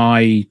been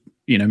my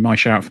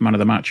shout for man of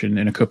the match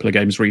in a couple of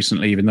games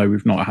recently, even though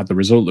we've not had the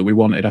result that we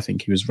wanted. I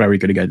think he was very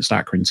good against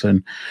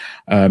Accrington.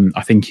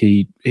 I think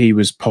he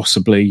was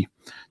possibly,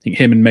 I think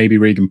him and maybe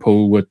Regan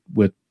Poole were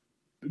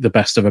the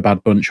best of a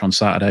bad bunch on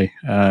Saturday.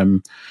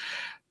 And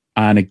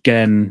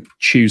again,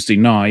 Tuesday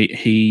night,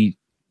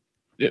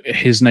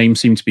 his name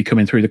seemed to be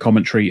coming through the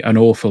commentary an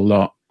awful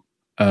lot.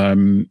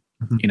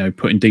 You know,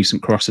 putting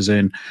decent crosses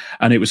in,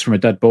 and it was from a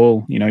dead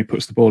ball. You know, he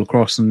puts the ball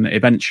across and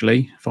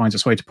eventually finds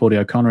its way to Paudie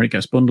O'Connor. It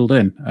gets bundled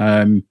in.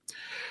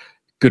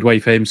 Good way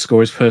for him to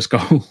score his first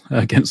goal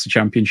against the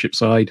Championship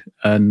side.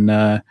 And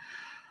I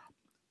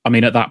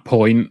mean, at that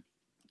point,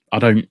 I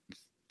don't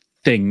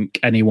think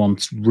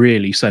anyone's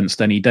really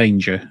sensed any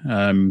danger.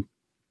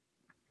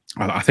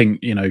 I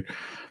think, you know,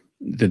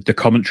 the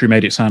commentary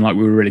made it sound like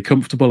we were really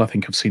comfortable. I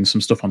think I've seen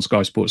some stuff on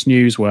Sky Sports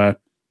News where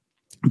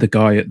the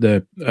guy at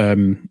the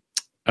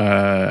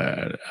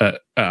at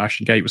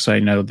Ashton Gate was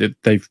saying, you know,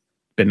 they've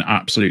been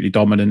absolutely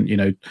dominant. You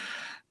know,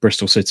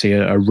 Bristol City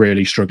are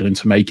really struggling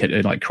to make it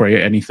and like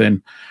create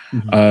anything.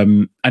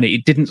 And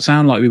it didn't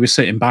sound like we were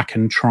sitting back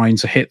and trying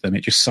to hit them.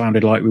 It just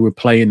sounded like we were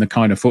playing the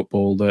kind of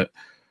football that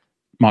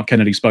Mark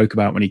Kennedy spoke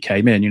about when he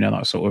came in. You know,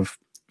 that sort of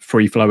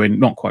free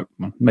flowing,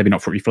 maybe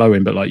not free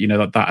flowing, but like, you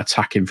know, that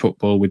attacking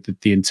football with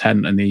the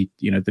intent and the,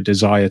 you know, the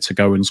desire to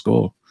go and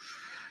score.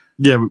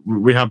 Yeah,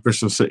 we had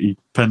Bristol City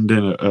penned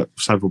in at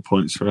several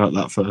points throughout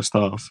that first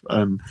half.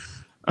 And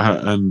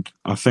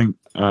I think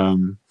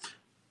the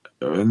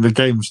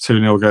game's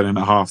 2-0 going in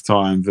at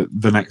half-time.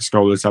 The next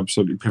goal is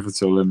absolutely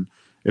pivotal. And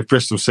if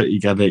Bristol City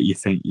get it, you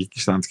think you're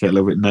starting to get a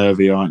little bit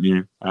nervy, aren't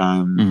you?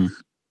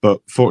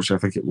 But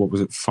fortunately, I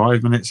think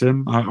 5 minutes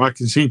in? I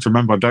can seem to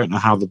remember, I don't know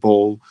how the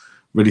ball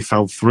really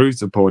fell through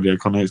to Paudie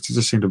O'Connor. It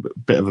just seemed a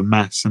bit of a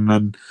mess. And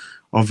then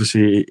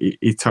obviously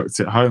he tucked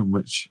it home,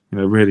 which, you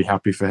know, really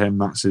happy for him.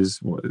 That's I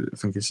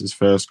think it's his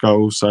first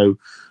goal. So,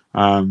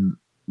 you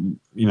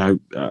know,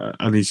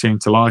 and he seemed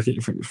to like it.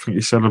 I think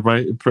he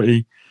celebrated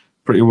pretty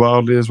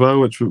wildly as well,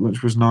 which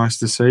was nice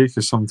to see,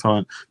 because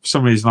sometimes for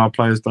some reason our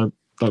players don't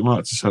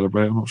like to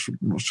celebrate. I'm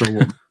not sure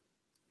what,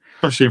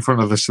 especially in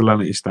front of the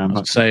Serenity stand.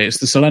 I'd say it's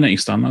the Serenity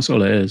stand. That's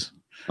all it is.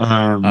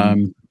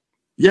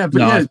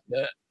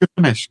 good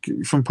finish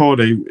from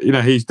Pordy. You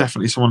know, he's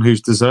definitely someone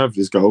who's deserved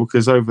his goal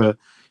because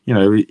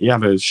he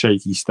had a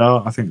shaky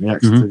start. I think the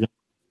Exeter game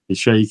is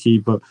shaky,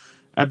 but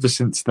ever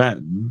since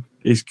then,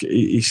 he's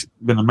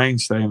been a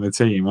mainstay in the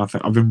team. I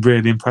think I've been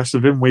really impressed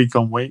with him week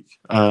on week.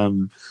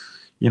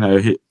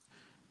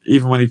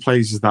 Even when he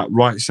plays as that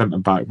right centre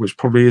back, which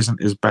probably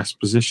isn't his best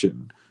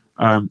position,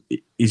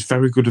 he's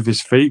very good with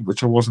his feet,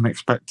 which I wasn't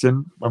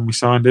expecting when we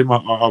signed him.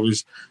 I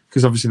was,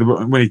 because obviously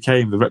when he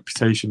came, the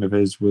reputation of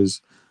his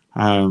was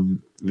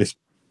this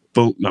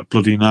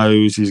bloody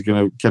nose. He's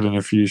going to get in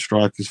a few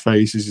strikers'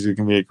 faces. He's going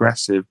to be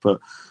aggressive, but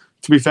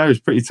to be fair, he's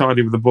pretty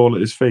tidy with the ball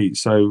at his feet.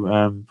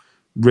 So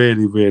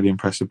really, really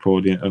impressive,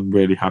 Pordy, and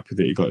really happy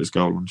that he got his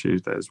goal on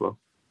Tuesday as well.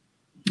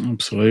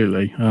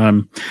 Absolutely.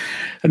 And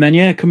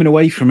then, coming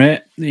away from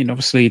it,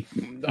 obviously,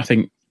 I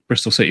think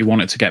Bristol City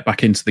wanted to get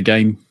back into the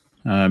game.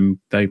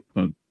 They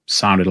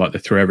sounded like they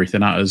threw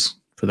everything at us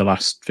for the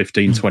last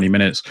 15, 20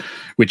 minutes,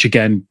 which,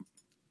 again,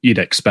 you'd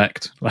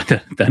expect. Like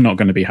they're not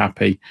going to be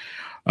happy.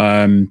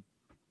 But,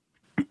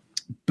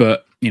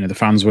 the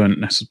fans weren't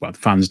necessarily... Well, the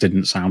fans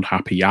didn't sound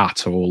happy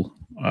at all.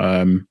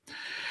 They're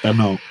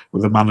not.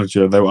 With the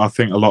manager, I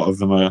think a lot of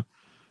them are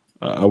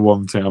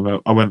one thing.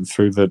 I went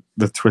through the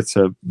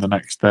Twitter the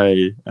next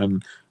day,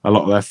 and a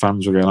lot of their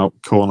fans were going, "Oh,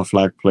 corner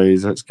flag,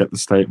 please. Let's get the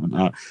statement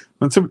out."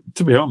 And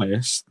to be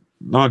honest,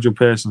 Nigel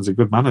Pearson's a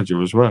good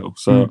manager as well,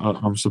 so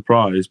I'm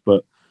surprised.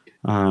 But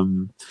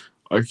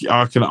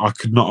I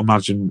could not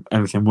imagine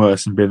anything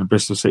worse than being a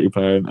Bristol City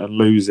player and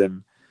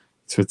losing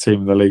to a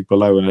team in the league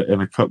below in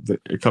a cup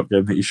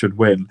game that you should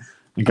win,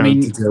 and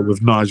going to deal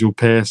with Nigel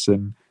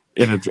Pearson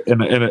in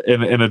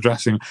a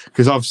dressing,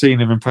 because I've seen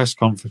him in press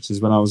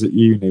conferences when I was at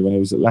uni, when he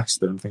was at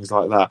Leicester and things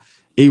like that.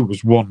 He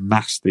was one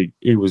nasty.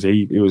 He was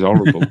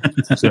horrible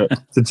to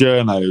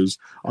journos.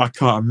 I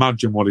can't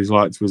imagine what he's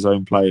like to his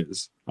own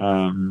players.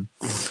 Bit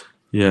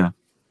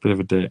of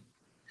a dick.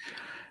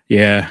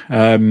 Yeah,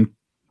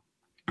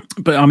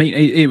 but I mean,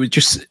 it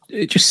just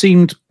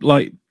seemed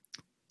like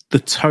the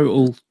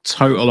total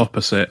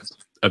opposite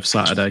of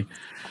Saturday.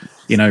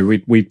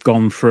 We've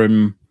gone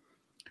from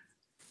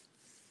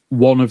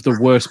one of the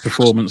worst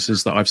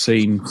performances that I've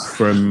seen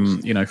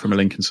from a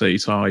Lincoln City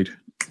side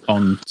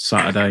on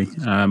Saturday.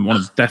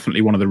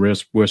 Definitely one of the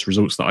worst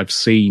results that I've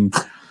seen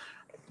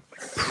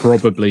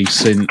probably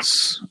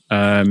since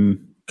old.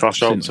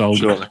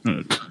 Sure.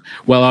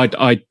 Well, I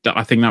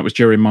think that was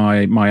during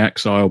my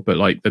exile, but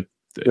like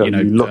you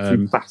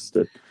lucky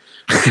bastard.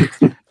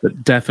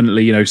 But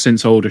definitely,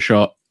 since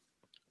Aldershot.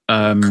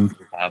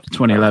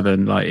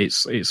 2011, like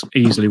it's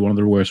easily one of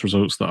the worst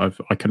results that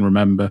I can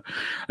remember.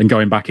 And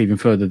going back even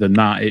further than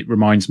that, it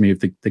reminds me of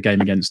the game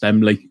against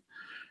Emley.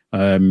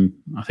 I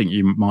think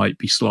you might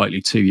be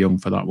slightly too young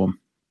for that one.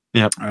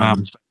 Yeah,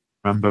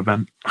 remember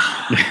Ben.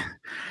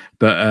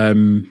 But I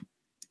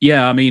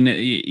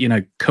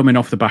mean, coming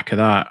off the back of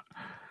that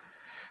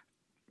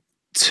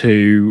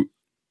to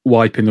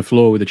wiping the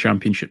floor with the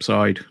Championship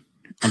side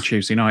on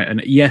Tuesday night,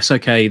 and yes,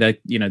 okay,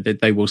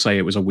 they will say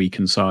it was a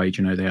weakened side.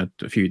 They had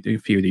a few of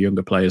the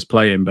younger players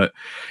playing, but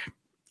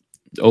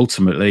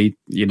ultimately,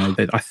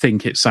 I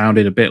think it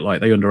sounded a bit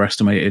like they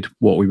underestimated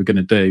what we were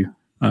going to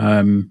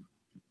do.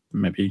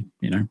 Maybe.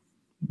 Yeah,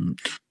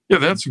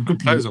 they had some good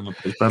players on the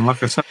pitch, Ben.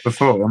 Like I said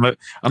before,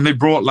 and they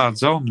brought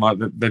lads on. Like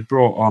they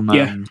brought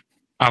on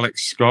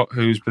Alex Scott,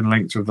 who's been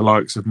linked with the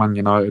likes of Man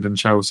United and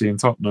Chelsea and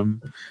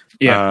Tottenham.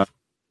 Yeah,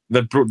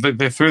 they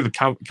threw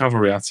the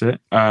cavalry at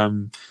it.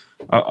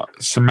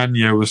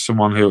 Semenyo was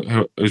someone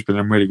who's been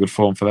in really good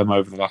form for them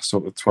over the last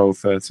sort of 12,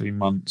 13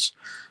 months.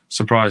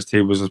 Surprised he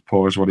was as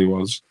poor as what he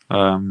was.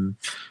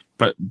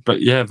 But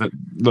yeah,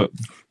 look,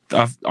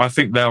 I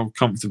think they'll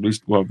comfortably,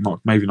 well,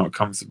 maybe not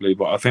comfortably,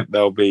 but I think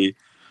they'll be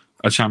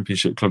a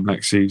Championship club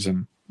next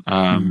season.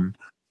 So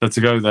to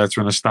go there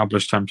to an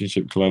established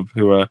Championship club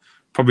who are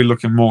probably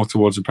looking more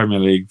towards the Premier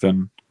League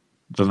than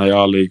they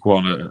are League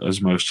One, as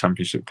most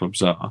Championship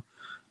clubs are.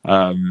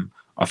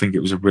 I think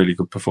it was a really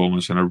good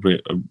performance and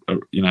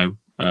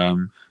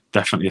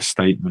definitely a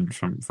statement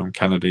from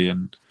Kennedy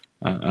and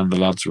the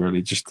lads,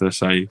 really, just to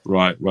say,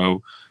 right,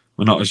 well,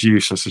 we're not as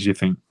useless as you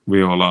think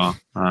we all are.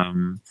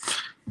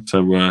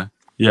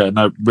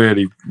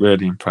 Really,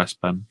 really impressed,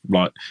 Ben.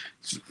 Like,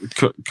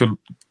 couldn't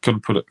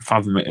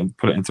fathom it and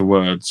put it into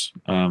words.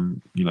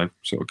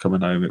 Sort of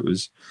coming home, it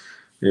was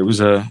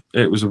a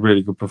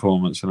really good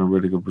performance and a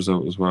really good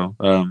result as well.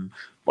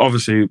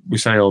 Obviously, we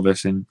say all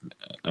this and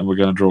we're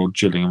going to draw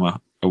Gillingham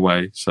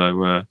away,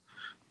 so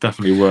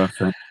definitely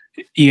worth it.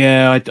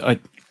 Yeah,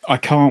 I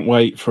can't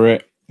wait for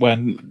it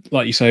when,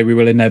 like you say, we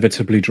will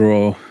inevitably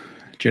draw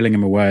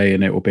Gillingham away,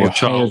 and it will be a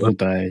horrible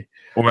day.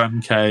 Or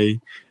MK,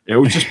 it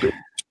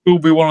will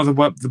be one of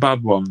the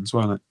bad ones,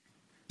 won't it?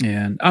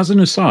 Yeah. And as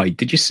an aside,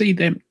 did you see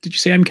them? Did you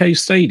see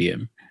MK's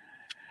stadium?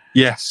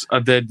 Yes, I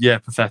did. Yeah,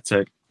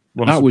 pathetic.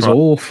 That was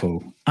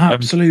awful.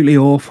 Absolutely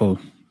awful.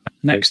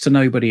 Next to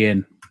nobody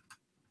in.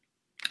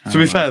 To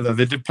be fair, though,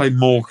 they did play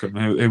Morecambe,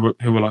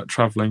 who were like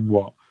travelling,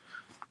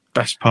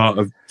 best part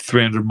of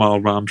 300-mile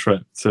round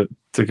trip to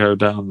go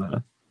down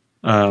there.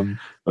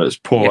 But it's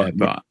poor. Yeah,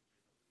 but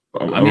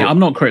I mean, I'm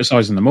not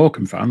criticising the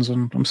Morecambe fans.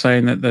 I'm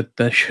saying that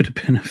there should have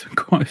been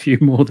quite a few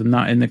more than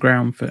that in the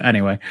ground. But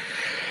anyway,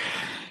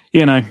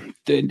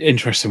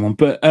 interesting one.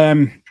 But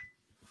the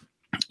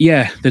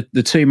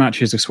two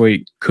matches this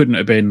week couldn't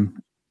have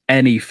been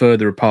any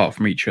further apart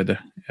from each other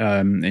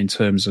in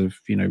terms of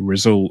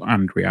result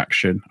and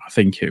reaction. I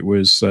think it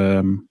was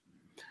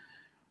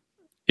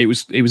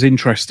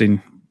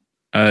interesting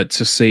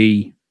to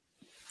see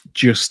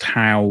just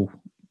how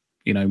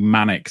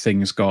manic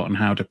things got and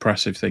how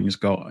depressive things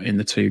got in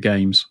the two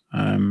games.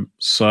 We'll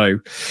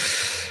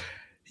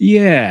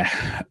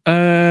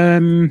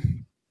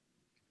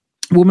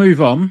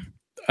move on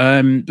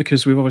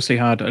because we've obviously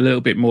had a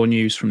little bit more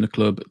news from the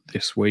club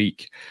this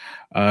week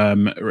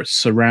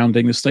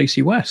surrounding the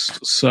Stacey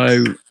West.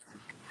 So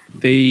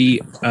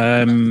the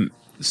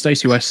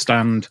Stacey West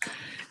stand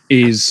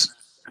is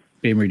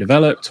being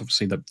redeveloped.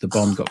 Obviously, the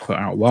bond got put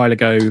out a while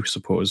ago.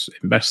 Supporters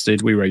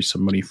invested. We raised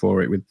some money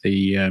for it with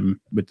the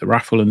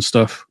raffle and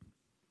stuff.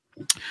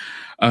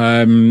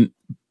 And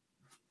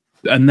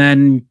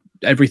then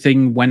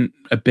everything went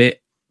a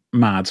bit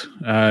mad.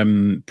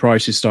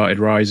 Prices started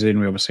rising.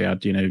 We obviously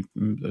had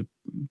the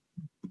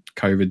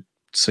COVID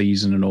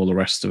season and all the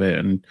rest of it,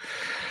 and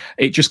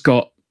it just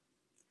got.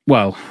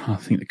 Well, I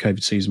think the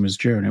COVID season was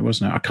during it,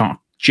 wasn't it? I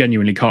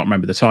genuinely can't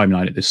remember the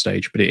timeline at this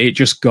stage, but it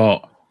just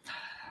got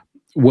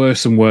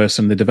worse and worse,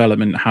 and the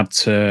development had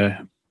to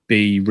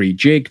be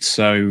rejigged.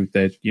 So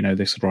that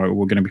they said, right,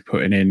 we're going to be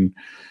putting in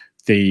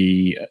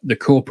the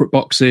corporate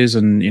boxes,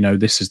 and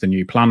this is the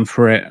new plan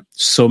for it.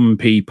 Some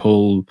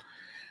people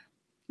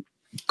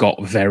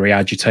got very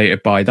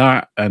agitated by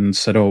that and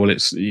said, oh well,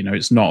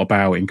 it's not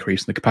about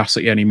increasing the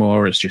capacity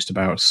anymore. It's just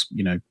about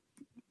the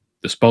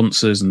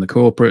sponsors and the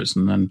corporates.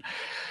 And then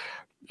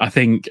I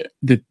think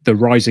the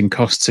rising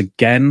costs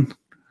again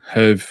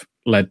have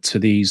led to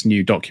these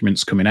new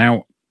documents coming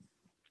out.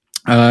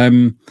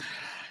 And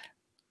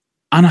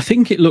I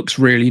think it looks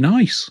really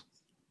nice.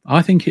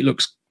 I think it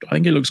looks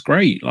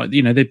great. Like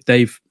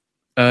they've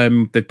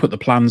put the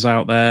plans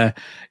out there.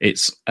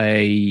 It's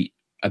a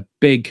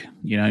big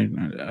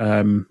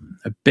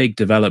a big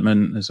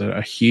development. There's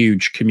a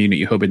huge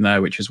community hub in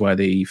there, which is where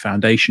the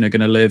foundation are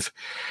going to live.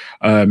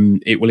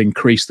 It will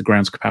increase the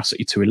ground's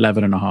capacity to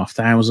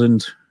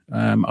 11,500.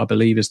 I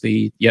believe is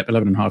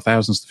 11,500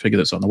 is the figure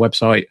that's on the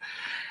website.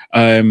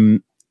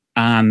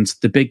 And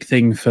the big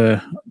thing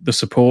for the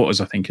supporters,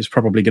 I think, is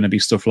probably going to be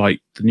stuff like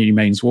the new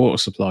mains water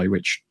supply,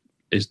 which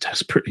is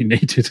desperately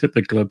needed at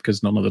the club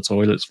because none of the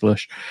toilets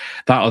flush.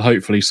 That'll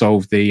hopefully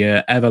solve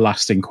the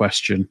everlasting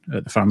question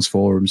at the fans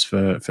forums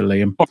for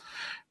Liam.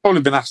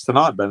 Probably been asked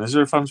tonight, Ben. Is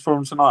there a fans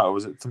forum tonight, or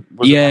was it?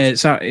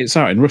 It's out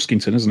in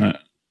Ruskington, isn't it?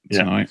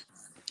 Tonight.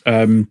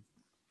 And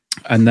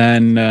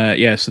then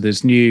so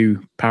there's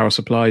new power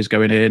supplies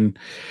going in,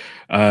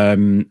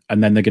 and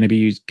then they're going to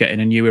be getting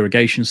a new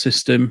irrigation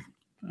system.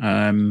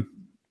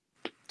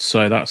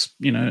 So that's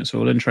it's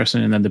all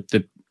interesting. And then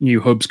the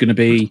new hub's going to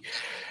be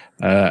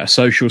a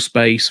social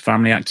space,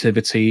 family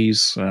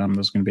activities.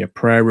 There's going to be a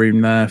prayer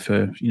room there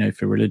for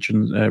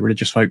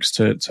religious folks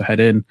to head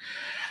in.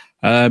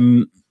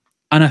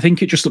 And I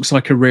think it just looks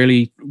like a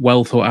really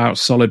well thought out,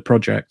 solid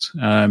project.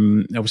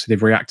 Obviously,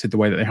 they've reacted the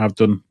way that they have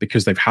done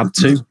because they've had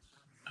to.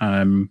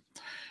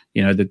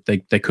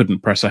 They couldn't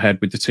press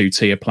ahead with the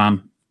 2-tier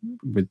plan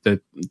with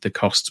the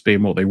costs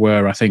being what they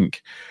were. I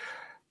think,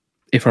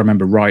 if I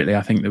remember rightly,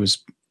 I think there was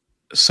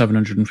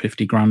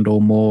 750 grand or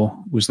more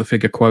was the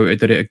figure quoted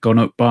that it had gone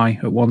up by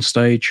at one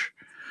stage.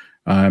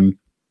 But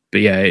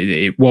yeah,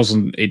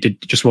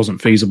 it just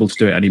wasn't feasible to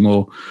do it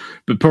anymore.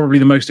 But probably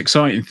the most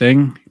exciting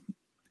thing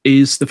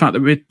is the fact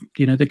that they're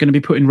going to be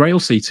putting rail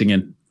seating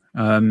in,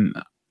 and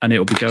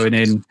it'll be going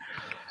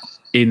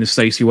in the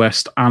Stacey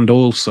West and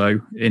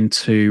also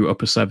into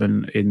Upper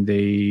 7 in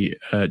the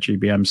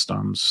GBM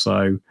stands.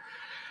 So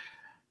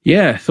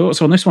yeah,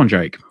 thoughts on this one,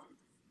 Jake?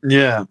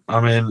 Yeah,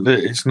 I mean,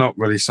 it's not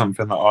really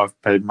something that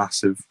I've paid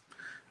massive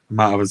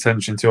amount of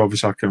attention to.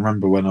 Obviously, I can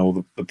remember when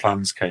all the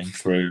plans came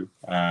through.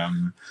 I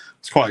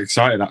was quite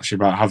excited actually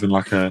about having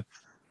like a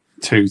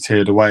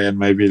 2-tiered away and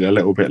maybe a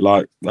little bit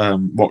like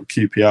what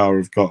QPR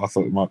have got. I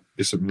thought it might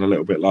be something a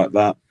little bit like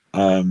that.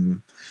 I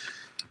mean,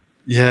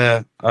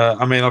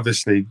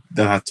 obviously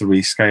they had to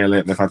rescale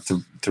it. They've had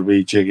to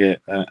rejig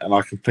it, and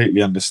I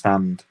completely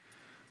understand.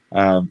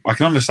 I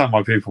can understand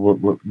why people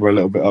were a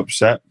little bit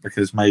upset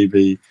because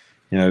maybe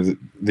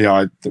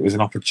there was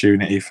an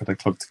opportunity for the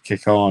club to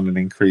kick on and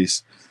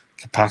increase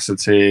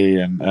capacity,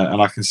 and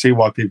I can see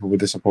why people were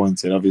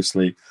disappointed.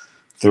 Obviously,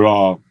 there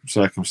are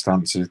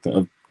circumstances that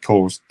have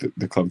caused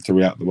the club to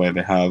react the way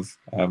they have.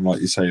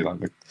 Like you say,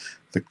 like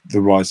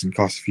the rising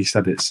cost. If you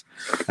said it's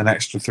an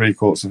extra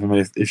 $750 of a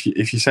million, if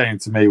you're saying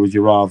to me, would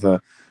you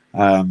rather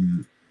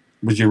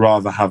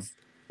have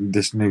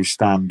this new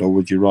stand, or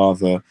would you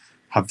rather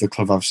have the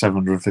club have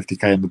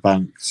 750k in the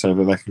bank so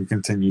that they can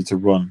continue to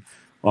run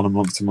on a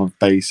month-to-month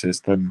basis?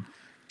 Then,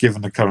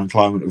 given the current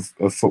climate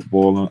of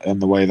football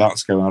and the way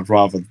that's going, I'd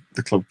rather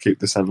the club keep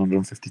the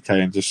 750k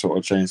and just sort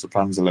of change the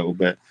plans a little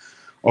bit.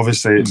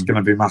 Obviously, it's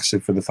going to be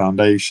massive for the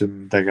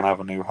foundation. They're going to have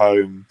a new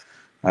home.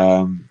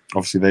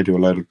 Obviously, they do a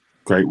load of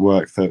great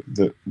work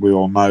that we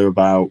all know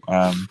about.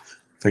 I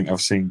think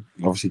I've seen,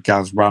 obviously,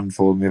 Gaz ran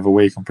for them the other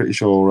week. I'm pretty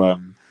sure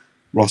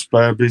Ross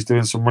Burberry's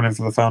doing some running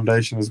for the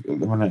foundation at the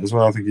minute as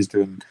well. I think he's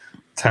doing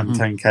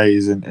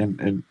 10Ks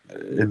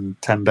in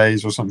 10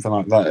 days or something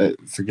like that.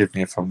 Forgive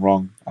me if I'm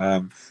wrong.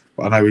 But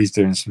I know he's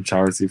doing some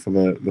charity for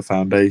the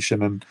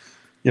foundation. And,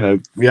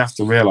 we have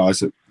to realise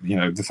that,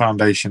 the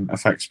foundation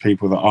affects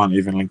people that aren't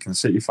even Lincoln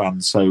City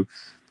fans. So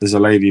there's a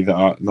lady that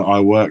I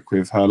work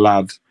with, her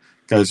lad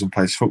goes and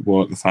plays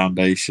football at the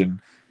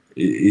foundation.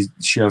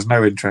 She has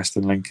no interest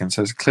in Lincoln,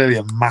 so it's clearly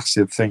a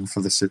massive thing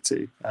for the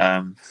city.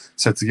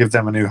 So to give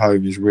them a new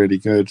home is really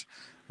good.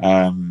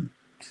 I'm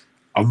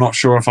not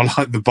sure if I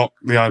like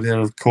the idea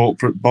of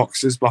corporate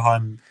boxes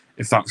behind,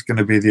 if that's going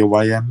to be the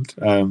away end.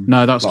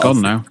 No, that's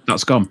gone now.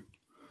 That's gone.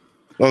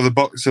 Oh, the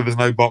box. So there's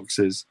no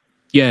boxes.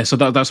 Yeah, so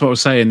that's what I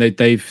was saying.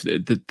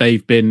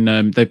 They've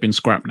been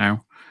scrapped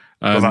now.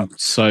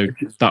 So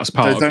that's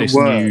part of this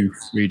new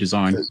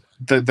redesign.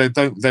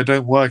 They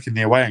don't work in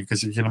the away end,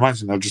 because you can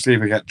imagine they'll just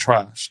either get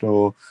trashed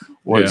or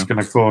it's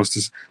going to cause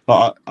this.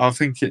 I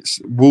think it's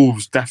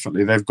Wolves,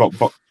 definitely. They've got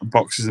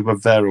boxes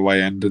above their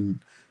away end, and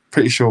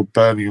pretty sure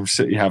Birmingham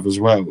City have as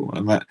well.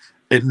 And that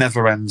it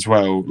never ends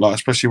well.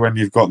 Especially when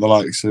you've got the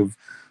likes of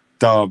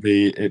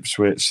Derby,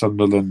 Ipswich,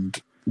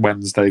 Sunderland,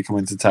 Wednesday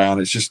coming to town.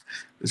 It's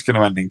going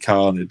to end in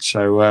carnage.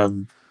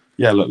 So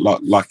look,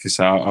 like I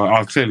say,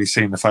 I've clearly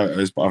seen the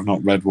photos, but I've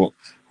not read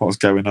what's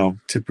going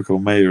on. Typical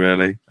me,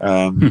 really.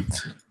 I'm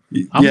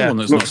the one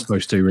that's not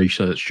supposed to do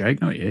research, Jake,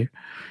 not you.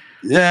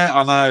 Yeah,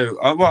 I know.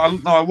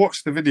 I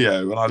watched the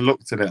video and I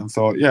looked at it and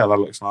thought, yeah, that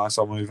looks nice.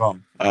 I'll move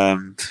on.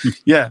 As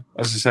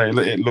I say,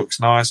 it looks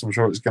nice. I'm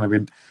sure it's going to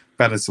be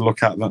better to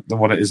look at than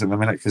what it is at the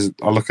minute, because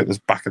I look at the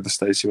back of the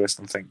Stacey West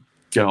and think,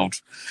 God,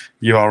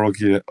 you are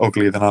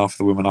uglier than half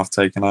the women I've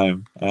taken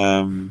home.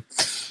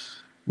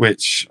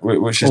 Which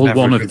is all never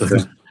one a of good them.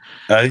 thing.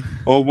 Eh?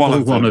 Or one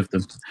of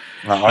them.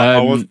 No,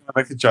 I was going to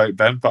make a joke,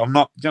 Ben, but I'm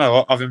not. You know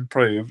what? I've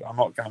improved. I'm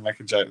not going to make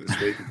a joke this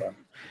week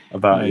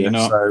about it.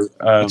 So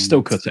I'd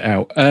still cut it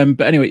out.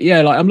 But anyway,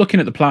 I'm looking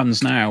at the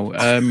plans now.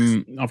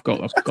 I've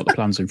got the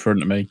plans in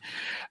front of me.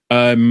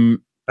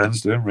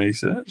 Ben's doing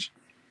research.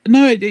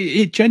 No,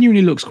 it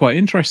genuinely looks quite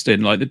interesting.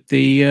 Like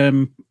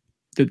the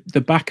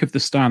back of the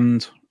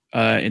stand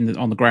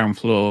on the ground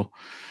floor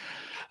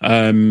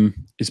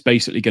is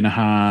basically going to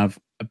have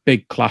a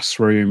big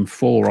classroom,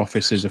 4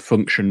 offices, a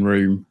function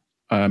room,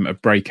 a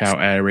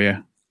breakout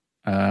area,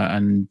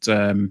 and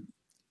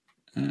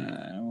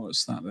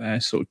what's that there?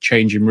 Sort of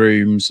changing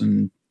rooms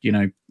and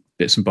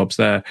bits and bobs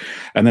there.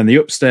 And then the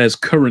upstairs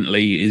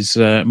currently is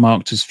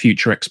marked as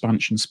future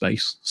expansion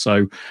space.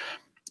 So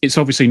it's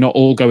obviously not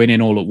all going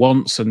in all at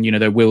once, and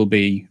there will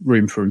be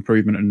room for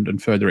improvement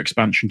and further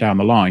expansion down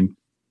the line.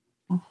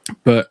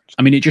 But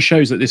I mean, it just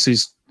shows that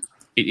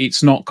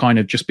it's not kind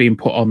of just being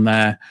put on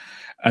there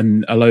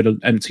and a load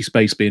of empty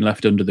space being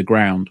left under the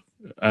ground,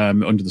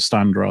 under the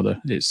stand rather.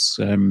 It's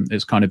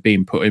kind of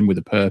being put in with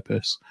a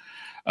purpose.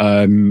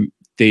 Where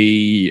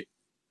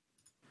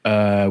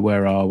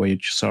are we?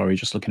 Sorry,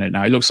 just looking at it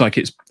now. It looks like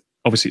it's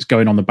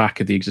going on the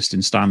back of the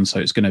existing stand, so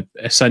it's going to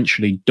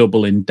essentially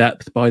double in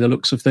depth by the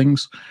looks of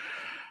things.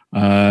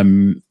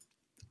 It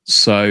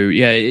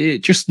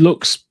just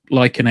looks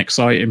like an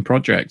exciting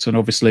project, and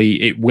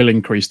obviously it will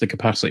increase the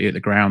capacity at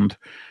the ground,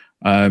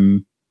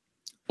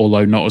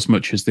 although not as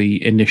much as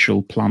the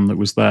initial plan that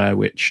was there,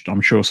 which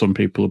I'm sure some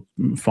people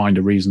find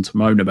a reason to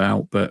moan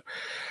about, but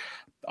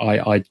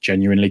I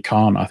genuinely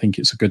can't. I think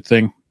it's a good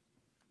thing,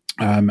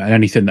 and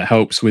anything that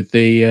helps with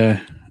the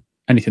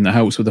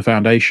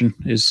foundation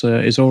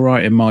is all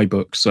right in my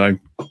book. So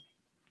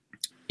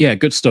yeah,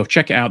 good stuff.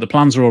 Check it out. The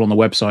plans are all on the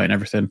website and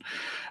everything.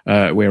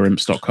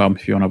 Weareimps.com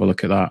if you want to have a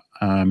look at that.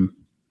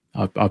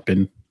 I've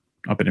been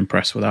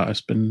impressed with that.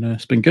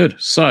 It's been good.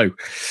 So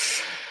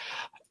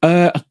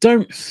I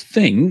don't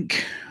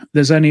think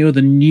there's any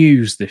other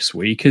news this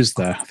week, is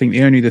there? I think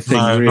the only other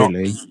thing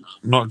really,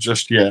 not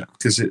just yet,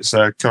 because it's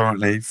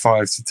currently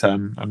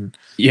 5-10, and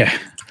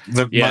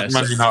Man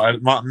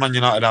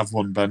United have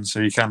won, Ben. So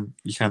you can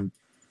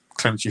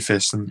clench your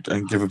fist and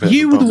give a bit.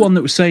 You were the one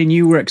that was saying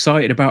you were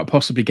excited about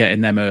possibly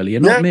getting them earlier,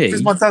 not me.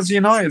 Because my dad's a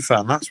United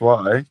fan. That's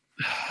why.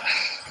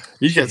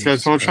 You get to go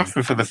to Old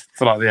Trafford for the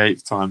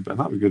 8th time, Ben.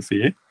 That'd be good for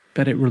you.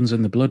 Bet it runs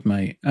in the blood,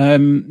 mate.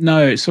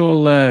 No, it's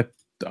all. Have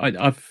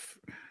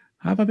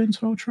I been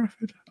to Old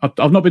Trafford?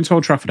 I've not been to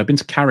Old Trafford. I've been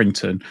to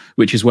Carrington,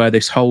 which is where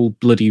this whole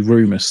bloody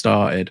rumour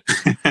started.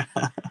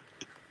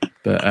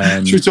 But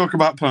should we talk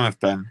about Plymouth,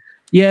 Ben?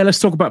 Yeah, let's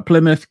talk about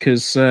Plymouth,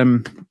 because I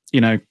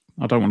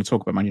don't want to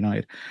talk about Man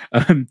United.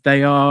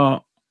 They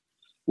are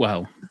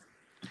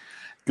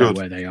good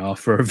where they are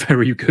for a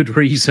very good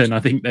reason.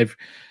 I think they've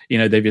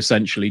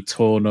essentially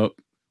torn up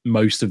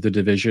most of the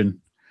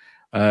division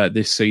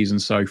this season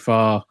so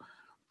far.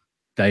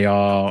 They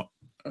are,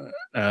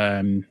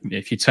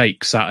 if you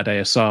take Saturday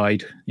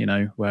aside,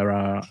 where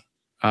our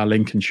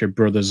Lincolnshire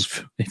brothers,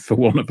 for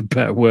want of a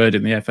better word,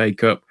 in the FA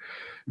Cup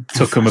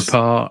took them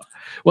apart.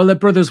 Well, they're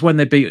brothers when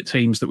they beat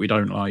teams that we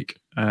don't like.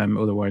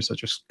 Otherwise, they're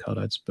just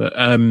cutheads. But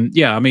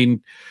yeah, I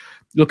mean,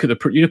 look at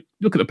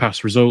the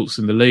past results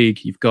in the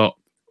league. You've got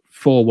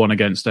 4-1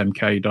 against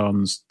MK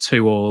Dons,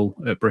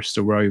 2-2 at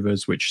Bristol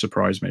Rovers, which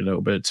surprised me a little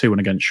bit. 2-1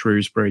 against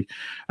Shrewsbury,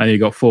 and you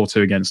got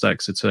 4-2 against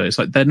Exeter. It's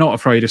like they're not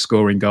afraid of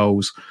scoring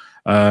goals,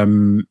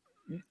 and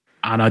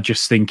I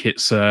just think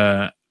it's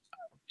going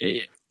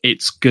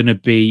to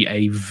be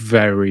a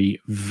very,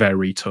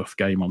 very tough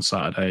game on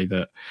Saturday.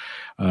 That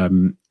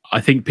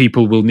I think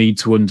people will need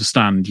to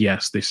understand.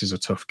 Yes, this is a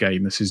tough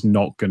game. This is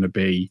not going to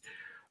be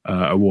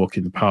a walk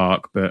in the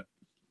park, but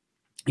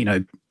you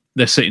know.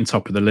 They're sitting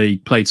top of the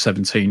league, played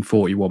 17,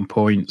 41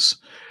 points.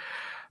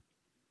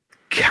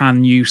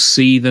 Can you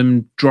see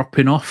them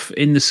dropping off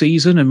in the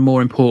season? And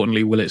more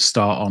importantly, will it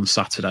start on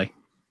Saturday?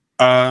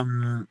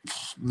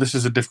 This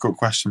is a difficult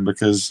question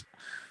because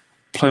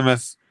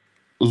Plymouth,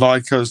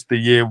 like us, the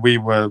year we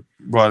were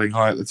riding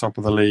high at the top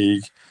of the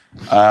league,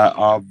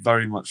 are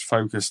very much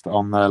focused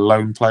on their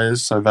loan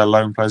players. So their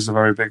loan players are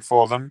very big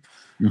for them.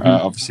 Mm-hmm.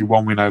 Obviously,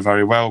 one we know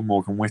very well,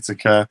 Morgan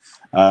Whittaker.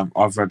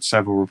 I've read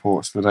several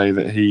reports today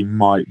that he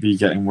might be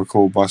getting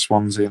recalled by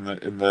Swansea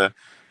in the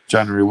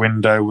January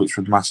window, which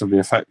would massively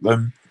affect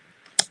them.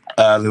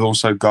 They've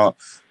also got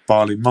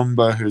Barley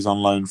Mumba, who's on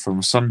loan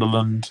from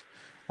Sunderland.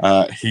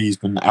 He's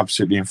been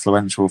absolutely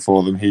influential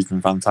for them. He's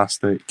been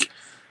fantastic.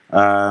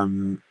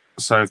 So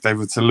if they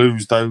were to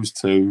lose those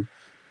two,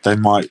 they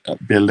might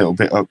be a little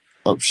bit up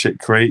shit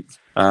creek.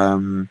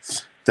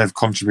 They've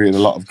contributed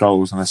a lot of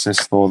goals and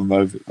assists for them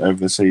over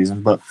the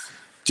season. But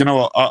do you know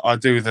what? I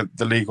do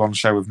the League One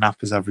show with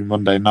Nappers every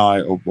Monday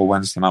night or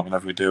Wednesday night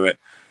whenever we do it.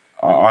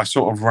 I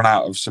sort of run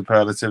out of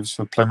superlatives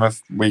for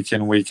Plymouth week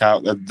in, week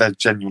out. They're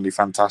genuinely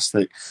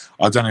fantastic.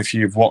 I don't know if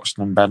you've watched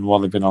them, Ben, while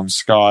they've been on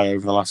Sky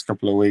over the last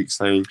couple of weeks.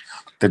 They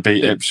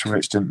beat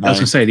Ipswich, didn't they? I was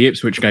going to say, the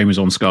Ipswich game was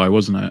on Sky,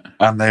 wasn't it?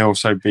 And they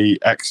also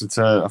beat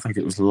Exeter. I think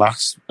it was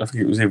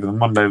either the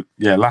Monday.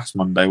 Yeah, last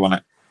Monday, wasn't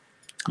it?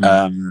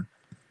 Mm.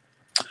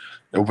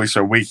 It'll be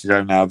so a week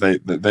ago now. They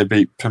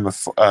beat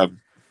Plymouth.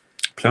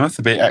 Plymouth.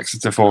 They beat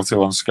Exeter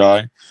 4-2 on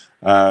Sky.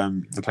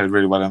 They played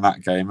really well in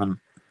that game, and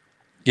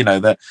you know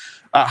they're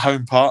at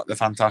home park. They're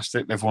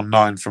fantastic. They've won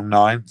 9 from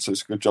 9, so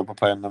it's a good job of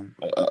playing them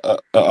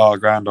at our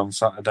ground on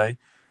Saturday.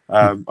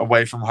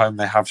 Away from home,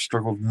 they have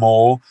struggled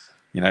more.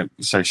 You know,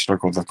 say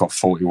struggled. They've got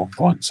 41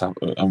 points, and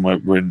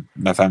we're in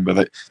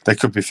November. They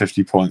could be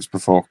 50 points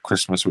before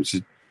Christmas, which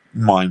is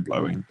mind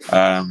blowing.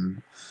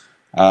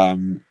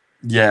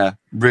 Yeah,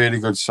 really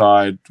good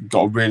side.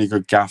 Got a really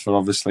good gaffer.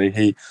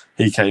 Obviously,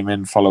 he came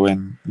in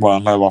following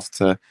Ryan Lowe off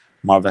to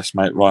my best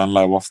mate. Ryan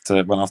Lowe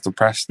went off to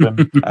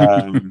Preston.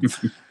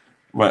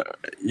 But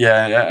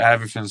yeah,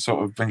 everything's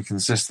sort of been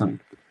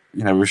consistent.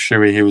 You know, with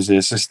Shuey, he was the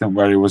assistant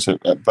where he was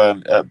at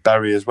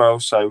Bury as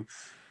well. So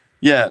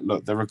yeah,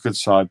 look, they're a good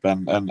side,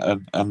 Ben,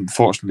 and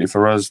unfortunately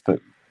for us that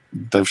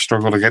they've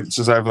struggled against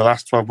us over the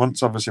last 12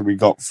 months. Obviously, we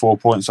got 4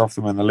 points off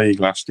them in the league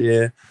last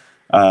year.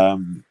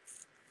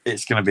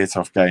 It's going to be a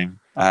tough game.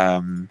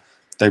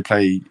 They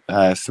play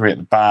 3 at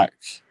the back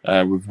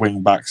with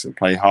wing backs that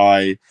play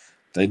high.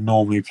 They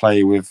normally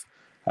play with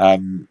a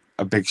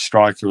big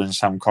striker in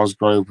Sam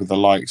Cosgrove, with the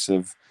likes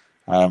of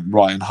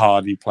Ryan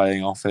Hardy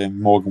playing off him,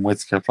 Morgan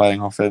Whittaker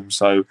playing off him.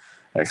 So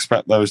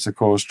expect those to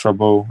cause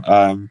trouble.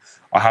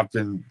 I have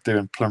been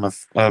doing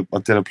Plymouth. I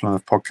did a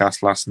Plymouth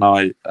podcast last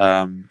night,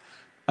 and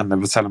they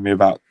were telling me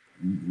about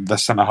the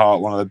centre half.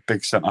 One of the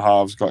big centre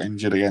halves got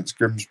injured against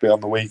Grimsby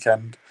on the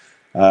weekend.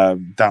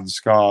 Dan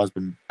Scarr has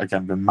been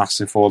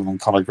massive for them, and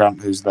Conor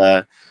Grant, who's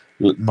their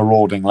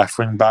marauding left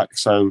wing back.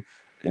 So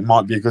it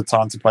might be a good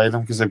time to play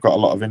them because they've got a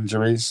lot of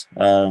injuries.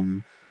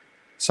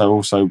 So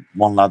also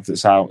one lad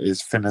that's out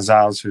is Finn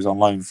Azaz, who's on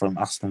loan from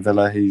Aston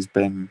Villa. He's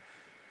been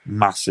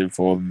massive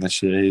for them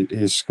this year.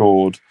 He's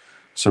scored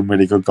some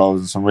really good goals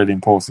and some really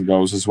important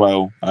goals as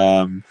well.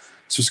 So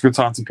it's a good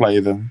time to play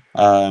them.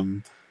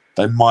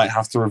 They might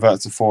have to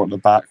revert to 4 at the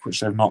back, which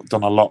they've not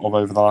done a lot of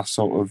over the last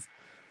sort of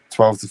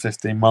 12 to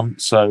 15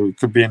 months. So it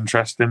could be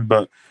interesting,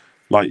 but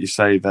like you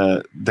say,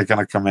 they're going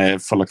to come here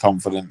full of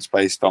confidence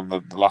based on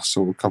the last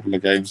sort of couple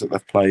of games that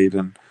they've played,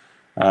 and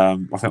I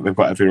think they've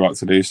got every right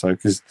to do so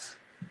because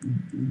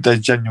they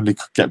genuinely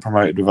could get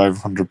promoted with over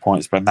 100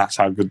 points, but that's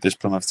how good this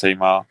Plymouth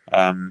team are.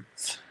 For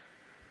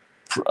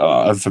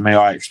me,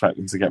 I expect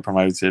them to get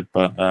promoted,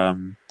 but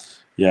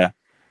yeah.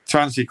 To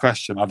answer your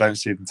question, I don't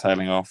see them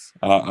tailing off,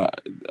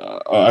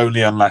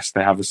 only unless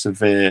they have a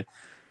severe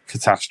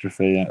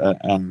catastrophe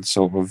and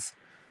sort of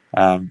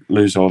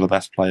lose all the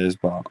best players,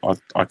 but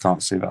I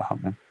can't see that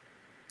happening.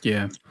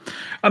 Yeah.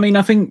 I mean,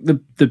 I think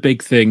the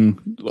big thing,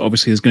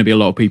 obviously there's going to be a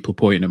lot of people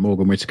pointing at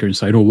Morgan Whittaker and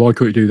saying, why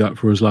couldn't he do that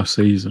for us last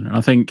season? And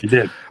I think...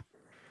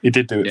 He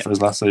did do it for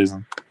us last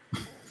season.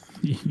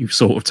 You've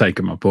sort of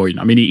taken my point.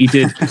 I mean, he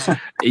did,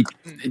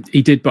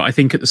 he did, but I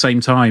think at the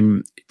same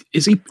time,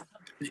 is it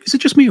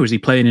just me or is he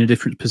playing in a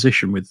different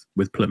position with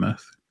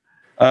Plymouth?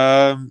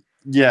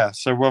 Yeah,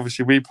 so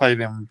obviously we played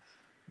him,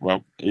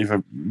 well,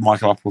 either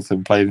Michael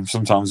Appleton played him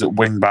sometimes at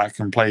wing back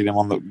and played him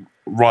on the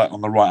right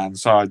hand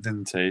side,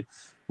 didn't he?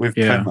 With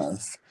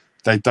Plymouth,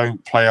 they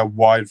don't play a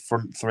wide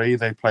front three.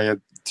 They play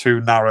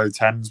two narrow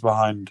 10s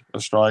behind a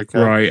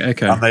striker. Right,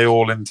 okay. And they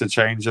all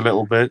interchange a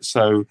little bit.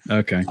 So,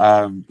 okay.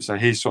 So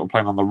he's sort of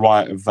playing on the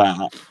right of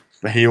that,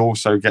 but he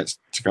also gets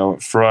to go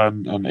up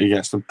front and he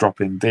gets to drop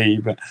in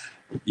deep. But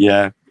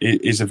yeah,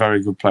 he's a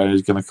very good player.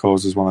 He's going to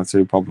cause us one or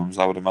two problems,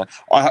 I would imagine.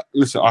 I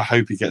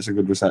hope he gets a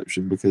good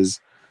reception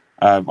because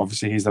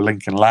obviously he's a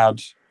Lincoln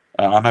lad.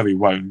 I know he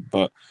won't,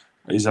 but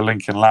he's a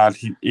Lincoln lad.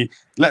 He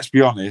let's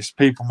be honest,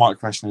 people might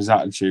question his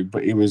attitude,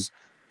 but he was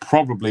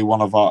probably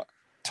one of our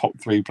top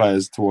 3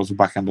 players towards the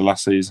back end of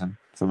last season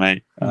for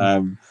me.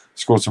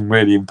 Scored some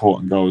really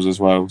important goals as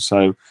well.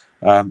 So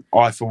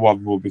I, for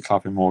one, will be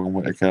clapping Morgan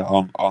Whittaker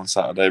on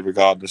Saturday,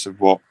 regardless of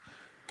what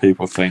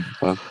people think.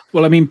 But.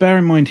 Well, I mean, bear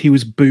in mind he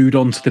was booed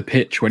onto the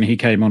pitch when he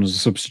came on as a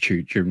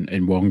substitute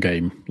in one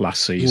game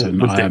last season.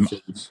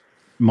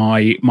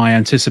 My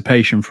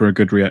anticipation for a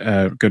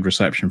good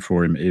reception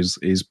for him is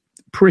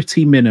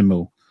pretty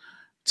minimal,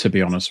 to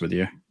be honest with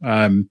you.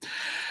 But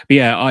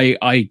yeah,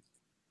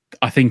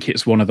 I think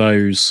it's one of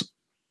those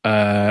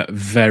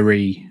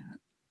very,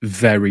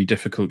 very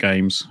difficult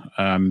games.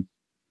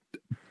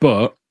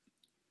 But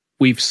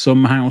we've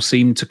somehow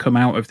seemed to come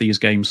out of these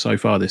games so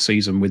far this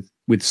season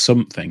with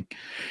something.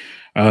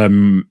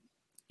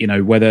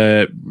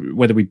 Whether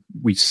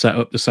we set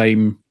up the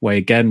same way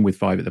again with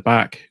 5 at the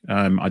back,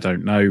 I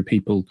don't know.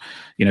 People,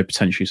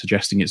 potentially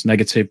suggesting it's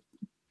negative.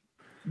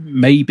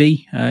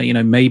 Maybe,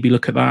 maybe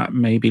look at that.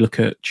 Maybe look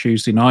at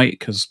Tuesday night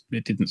because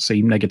it didn't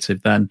seem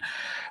negative then.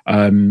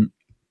 I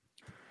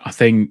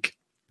think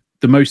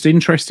the most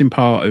interesting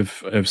part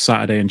of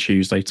Saturday and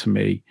Tuesday to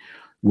me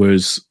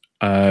was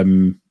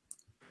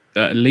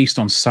at least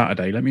on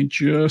Saturday. Let me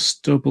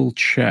just double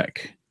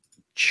check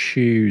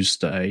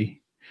Tuesday.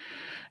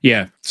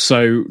 Yeah,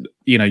 so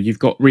you've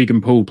got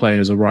Regan Poole playing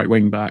as a right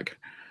wing back,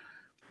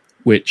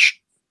 which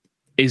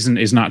isn't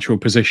his natural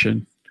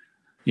position.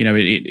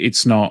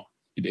 It's not.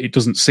 It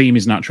doesn't seem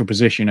his natural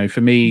position.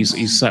 For me,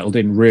 he's settled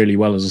in really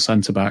well as a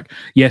centre back.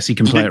 Yes, he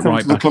can play at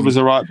right back. The club as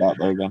a right back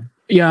though, then.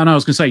 Yeah, I know. I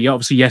was going to say,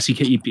 obviously, yes,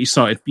 he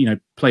started.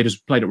 Played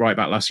at right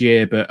back last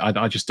year, but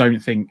I just don't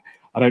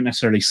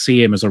necessarily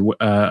see him as a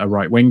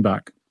right wing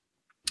back.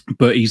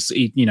 But he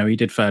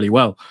did fairly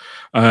well.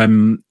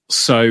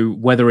 So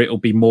whether it'll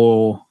be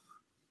more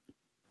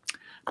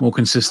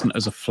consistent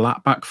as a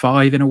flat back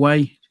 5 in a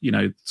way,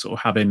 sort of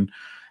having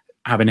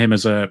him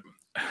as a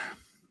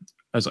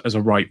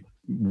right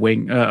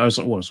wing, as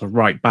a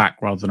right back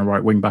rather than a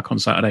right wing back on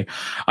Saturday.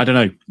 I don't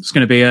know. It's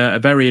going to be a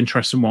very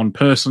interesting one.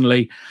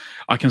 Personally,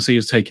 I can see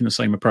us taking the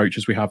same approach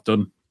as we have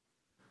done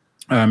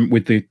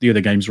with the other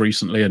games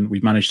recently, and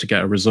we've managed to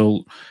get a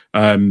result.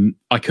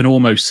 I can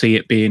almost see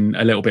it being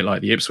a little bit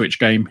like the Ipswich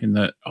game in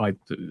that I'm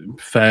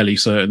fairly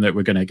certain that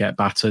we're going to get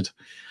battered.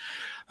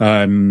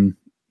 In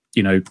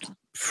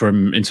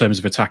terms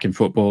of attacking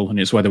football, and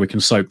it's whether we can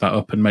soak that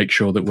up and make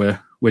sure that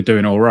we're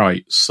doing all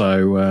right.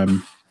 So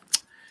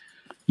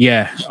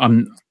yeah,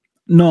 I'm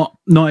not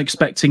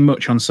expecting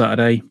much on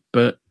Saturday,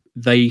 but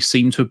they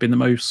seem to have been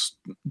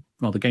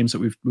the games that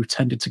we've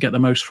tended to get the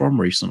most from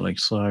recently.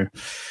 So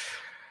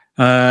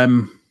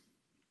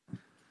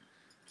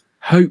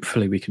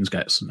hopefully we can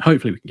get some.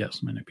 It'd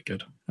be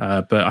good.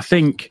 But I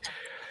think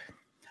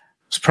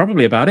it's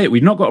probably about it.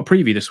 We've not got a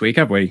preview this week,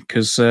 have we?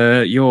 Because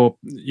your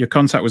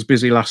contact was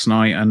busy last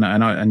night,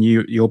 and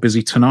you're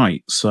busy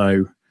tonight.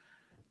 So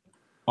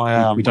I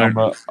am.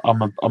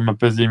 I'm a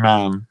busy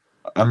man,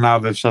 and now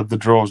they've said the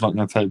draw's not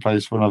going to take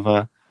place for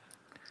another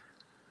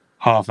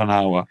half an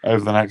hour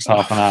over the next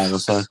half an hour.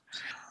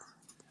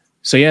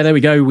 So yeah, there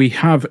we go. We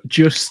have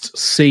just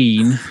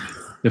seen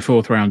the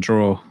 4th round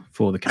draw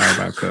for the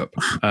Carabao Cup.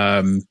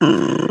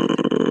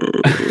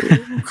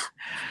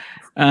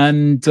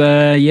 And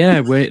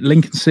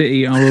Lincoln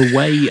City are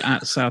away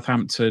at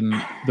Southampton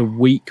the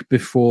week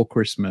before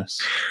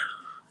Christmas.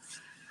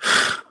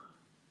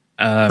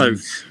 I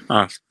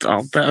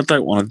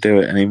don't want to do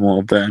it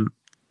anymore, Ben.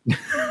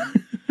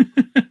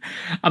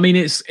 I mean,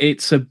 it's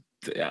a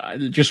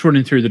just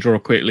running through the draw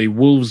quickly.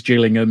 Wolves,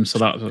 Gillingham, so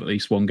that's at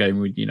least one game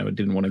we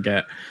didn't want to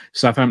get.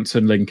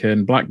 Southampton,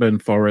 Lincoln, Blackburn,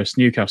 Forest,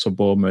 Newcastle,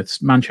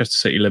 Bournemouth, Manchester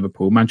City,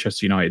 Liverpool,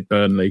 Manchester United,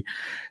 Burnley,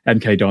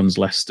 MK Dons,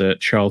 Leicester,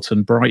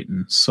 Charlton,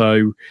 Brighton.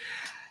 So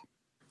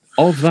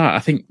of that, I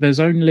think there's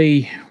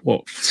only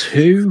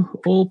 2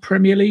 all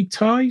Premier League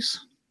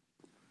ties.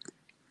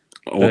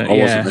 I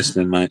wasn't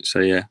listening, mate.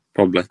 So yeah,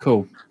 probably.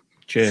 Cool.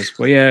 Cheers.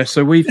 Well, yeah.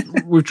 So we've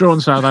drawn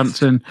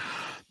Southampton.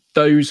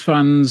 Those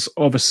fans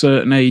of a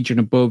certain age and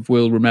above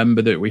will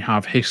remember that we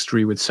have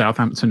history with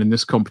Southampton in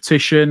this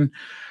competition.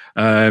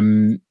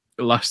 The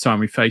last time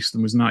we faced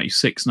them was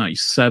 96,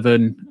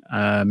 97.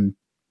 And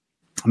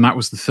that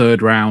was the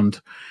 3rd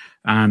round.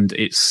 And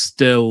it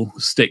still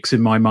sticks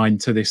in my mind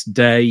to this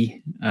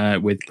day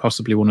with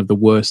possibly one of the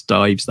worst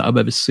dives that I've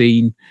ever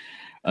seen,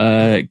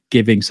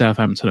 giving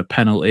Southampton a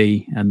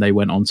penalty, and they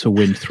went on to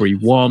win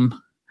 3-1.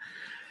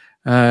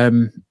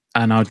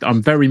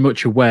 I'm very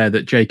much aware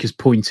that Jake is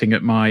pointing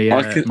at my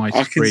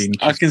screen.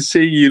 I can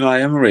see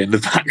Unai Emery in the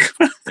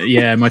background.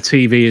 Yeah, my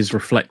TV is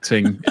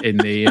reflecting in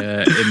the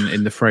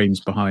in the frames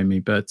behind me.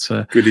 But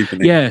good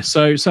evening. Yeah,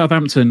 so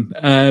Southampton,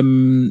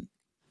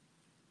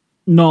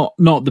 not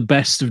the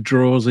best of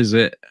draws, is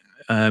it?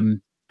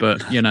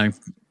 But no.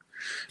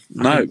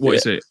 What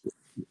is it?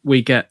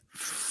 We get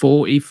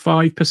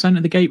 45%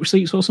 of the gate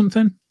receipts or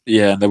something.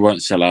 Yeah, and they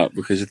won't sell out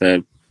because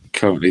they're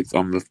currently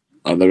on the.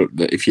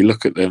 If you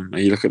look at them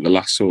and you look at the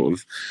last sort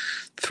of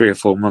 3 or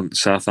 4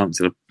 months,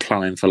 Southampton are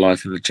planning for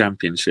life in the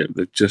Championship.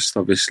 They've just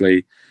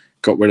obviously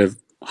got rid of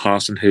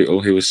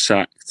Hasenhüttl, who was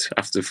sacked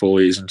after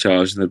 4 years in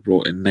charge, and they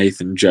brought in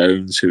Nathan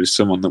Jones, who is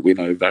someone that we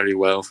know very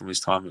well from his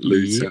time at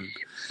Luton.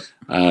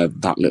 Yeah.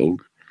 That little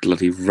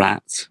bloody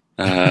rat,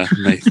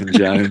 Nathan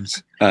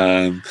Jones.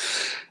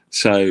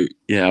 So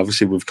yeah,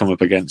 obviously we've come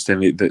up against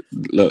him. I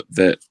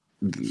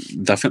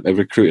think they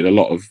recruited a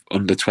lot of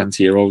under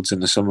 20-year-olds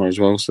in the summer as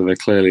well, so they're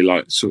clearly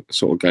like sort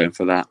of going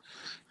for that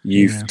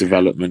youth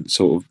development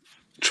sort of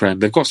trend.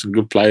 They've got some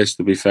good players,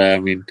 to be fair. I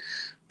mean,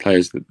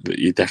 players that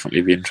you'd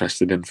definitely be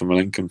interested in from a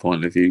Lincoln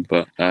point of view,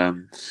 but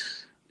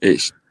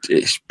it's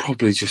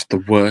probably just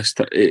the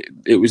worst.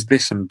 It was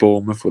this and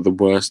Bournemouth were the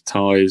worst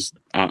ties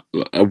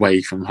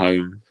away from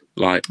home.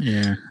 Like,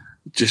 I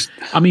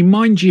mean,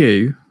 mind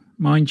you,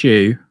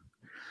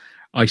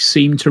 I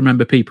seem to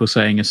remember people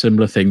saying a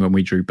similar thing when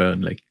we drew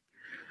Burnley.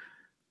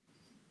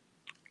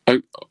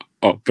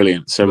 Oh,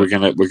 brilliant! So we're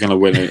gonna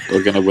win it.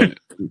 We're gonna win it.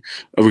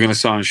 Are we going to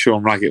sign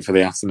Sean Raggett for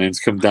the afternoon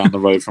to come down the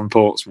road from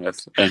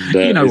Portsmouth? And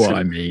you know what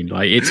I mean?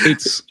 Like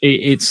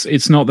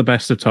it's not the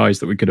best of ties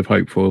that we could have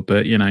hoped for,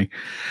 but you know,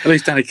 at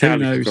least Danny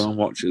Cowley can go and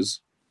watch us.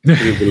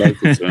 He'll be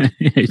local to him.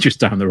 It's just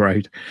down the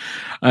road.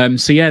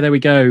 So yeah, there we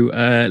go.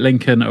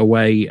 Lincoln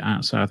away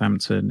at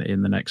Southampton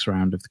in the next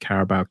round of the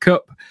Carabao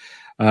Cup.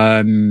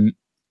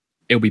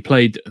 It'll be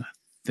played.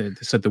 They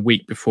said the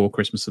week before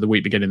Christmas, so the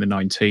week beginning the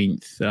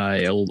 19th.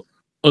 It'll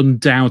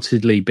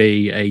undoubtedly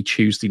be a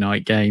Tuesday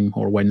night game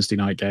or a Wednesday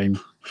night game.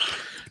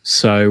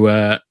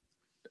 So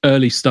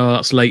early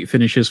starts, late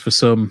finishes for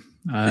some.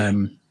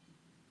 Going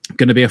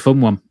to be a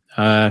fun one.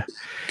 Going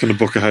to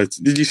book a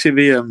hotel. Did you see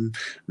the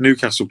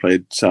Newcastle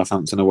played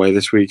Southampton away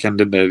this weekend?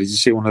 Didn't they? Did you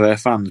see one of their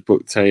fans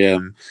booked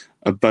a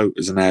boat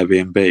as an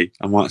Airbnb?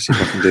 I might see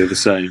if I can do the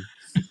same.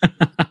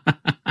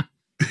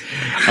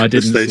 I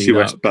didn't the Stacey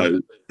West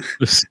boat.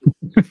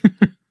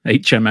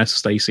 HMS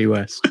Stacey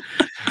West.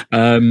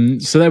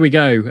 So there we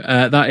go.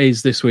 That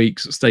is this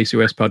week's Stacey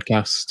West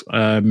podcast.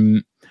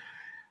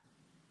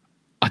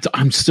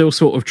 I'm still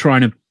sort of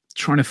trying to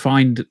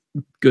find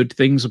good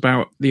things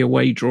about the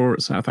away draw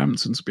at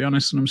Southampton, to be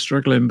honest, and I'm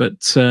struggling.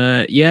 But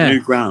yeah,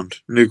 new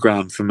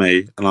ground for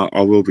me, and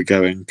I will be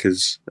going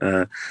because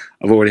I've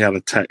already had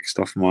a text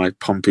off my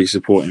Pompey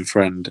supporting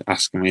friend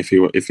asking me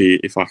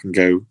if I can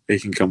go, he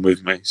can come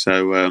with me.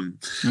 So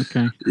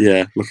okay,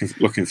 yeah,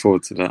 looking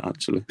forward to that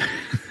actually.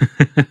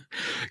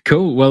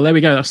 Cool. Well, there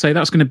we go. I say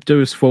that's going to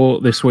do us for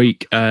this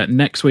week.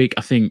 Next week,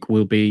 I think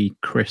will be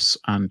Chris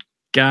and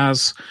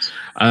Gaz.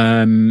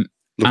 And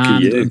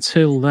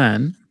until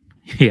then,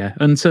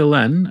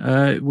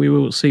 we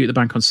will see you at the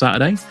bank on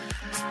Saturday.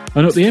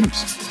 And up the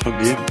Imps.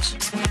 Up the Imps.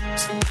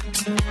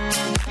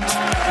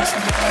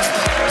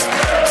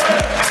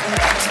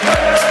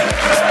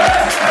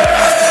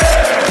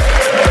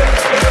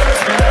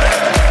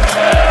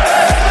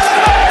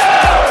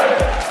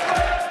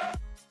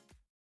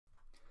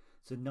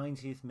 It's the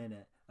 90th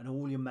minute, and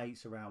all your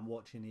mates around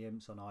watching the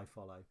Imps on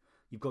iFollow.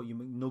 You've got your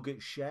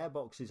McNugget share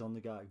boxes on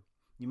the go.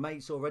 Your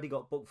mate's already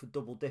got booked for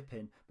double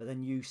dipping, but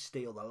then you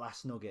steal the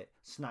last nugget,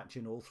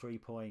 snatching all 3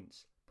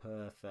 points.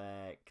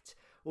 Perfect.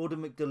 Order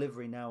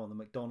McDelivery now on the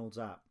McDonald's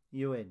app.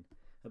 You in?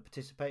 At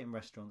participating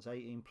restaurants,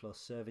 18 plus,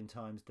 serving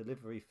times,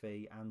 delivery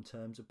fee and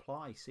terms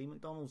apply. See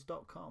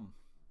mcdonalds.com.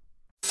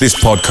 This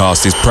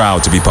podcast is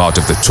proud to be part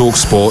of the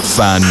TalkSport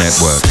Fan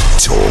Network.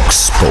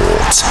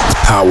 TalkSport.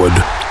 Powered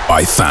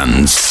by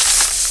fans.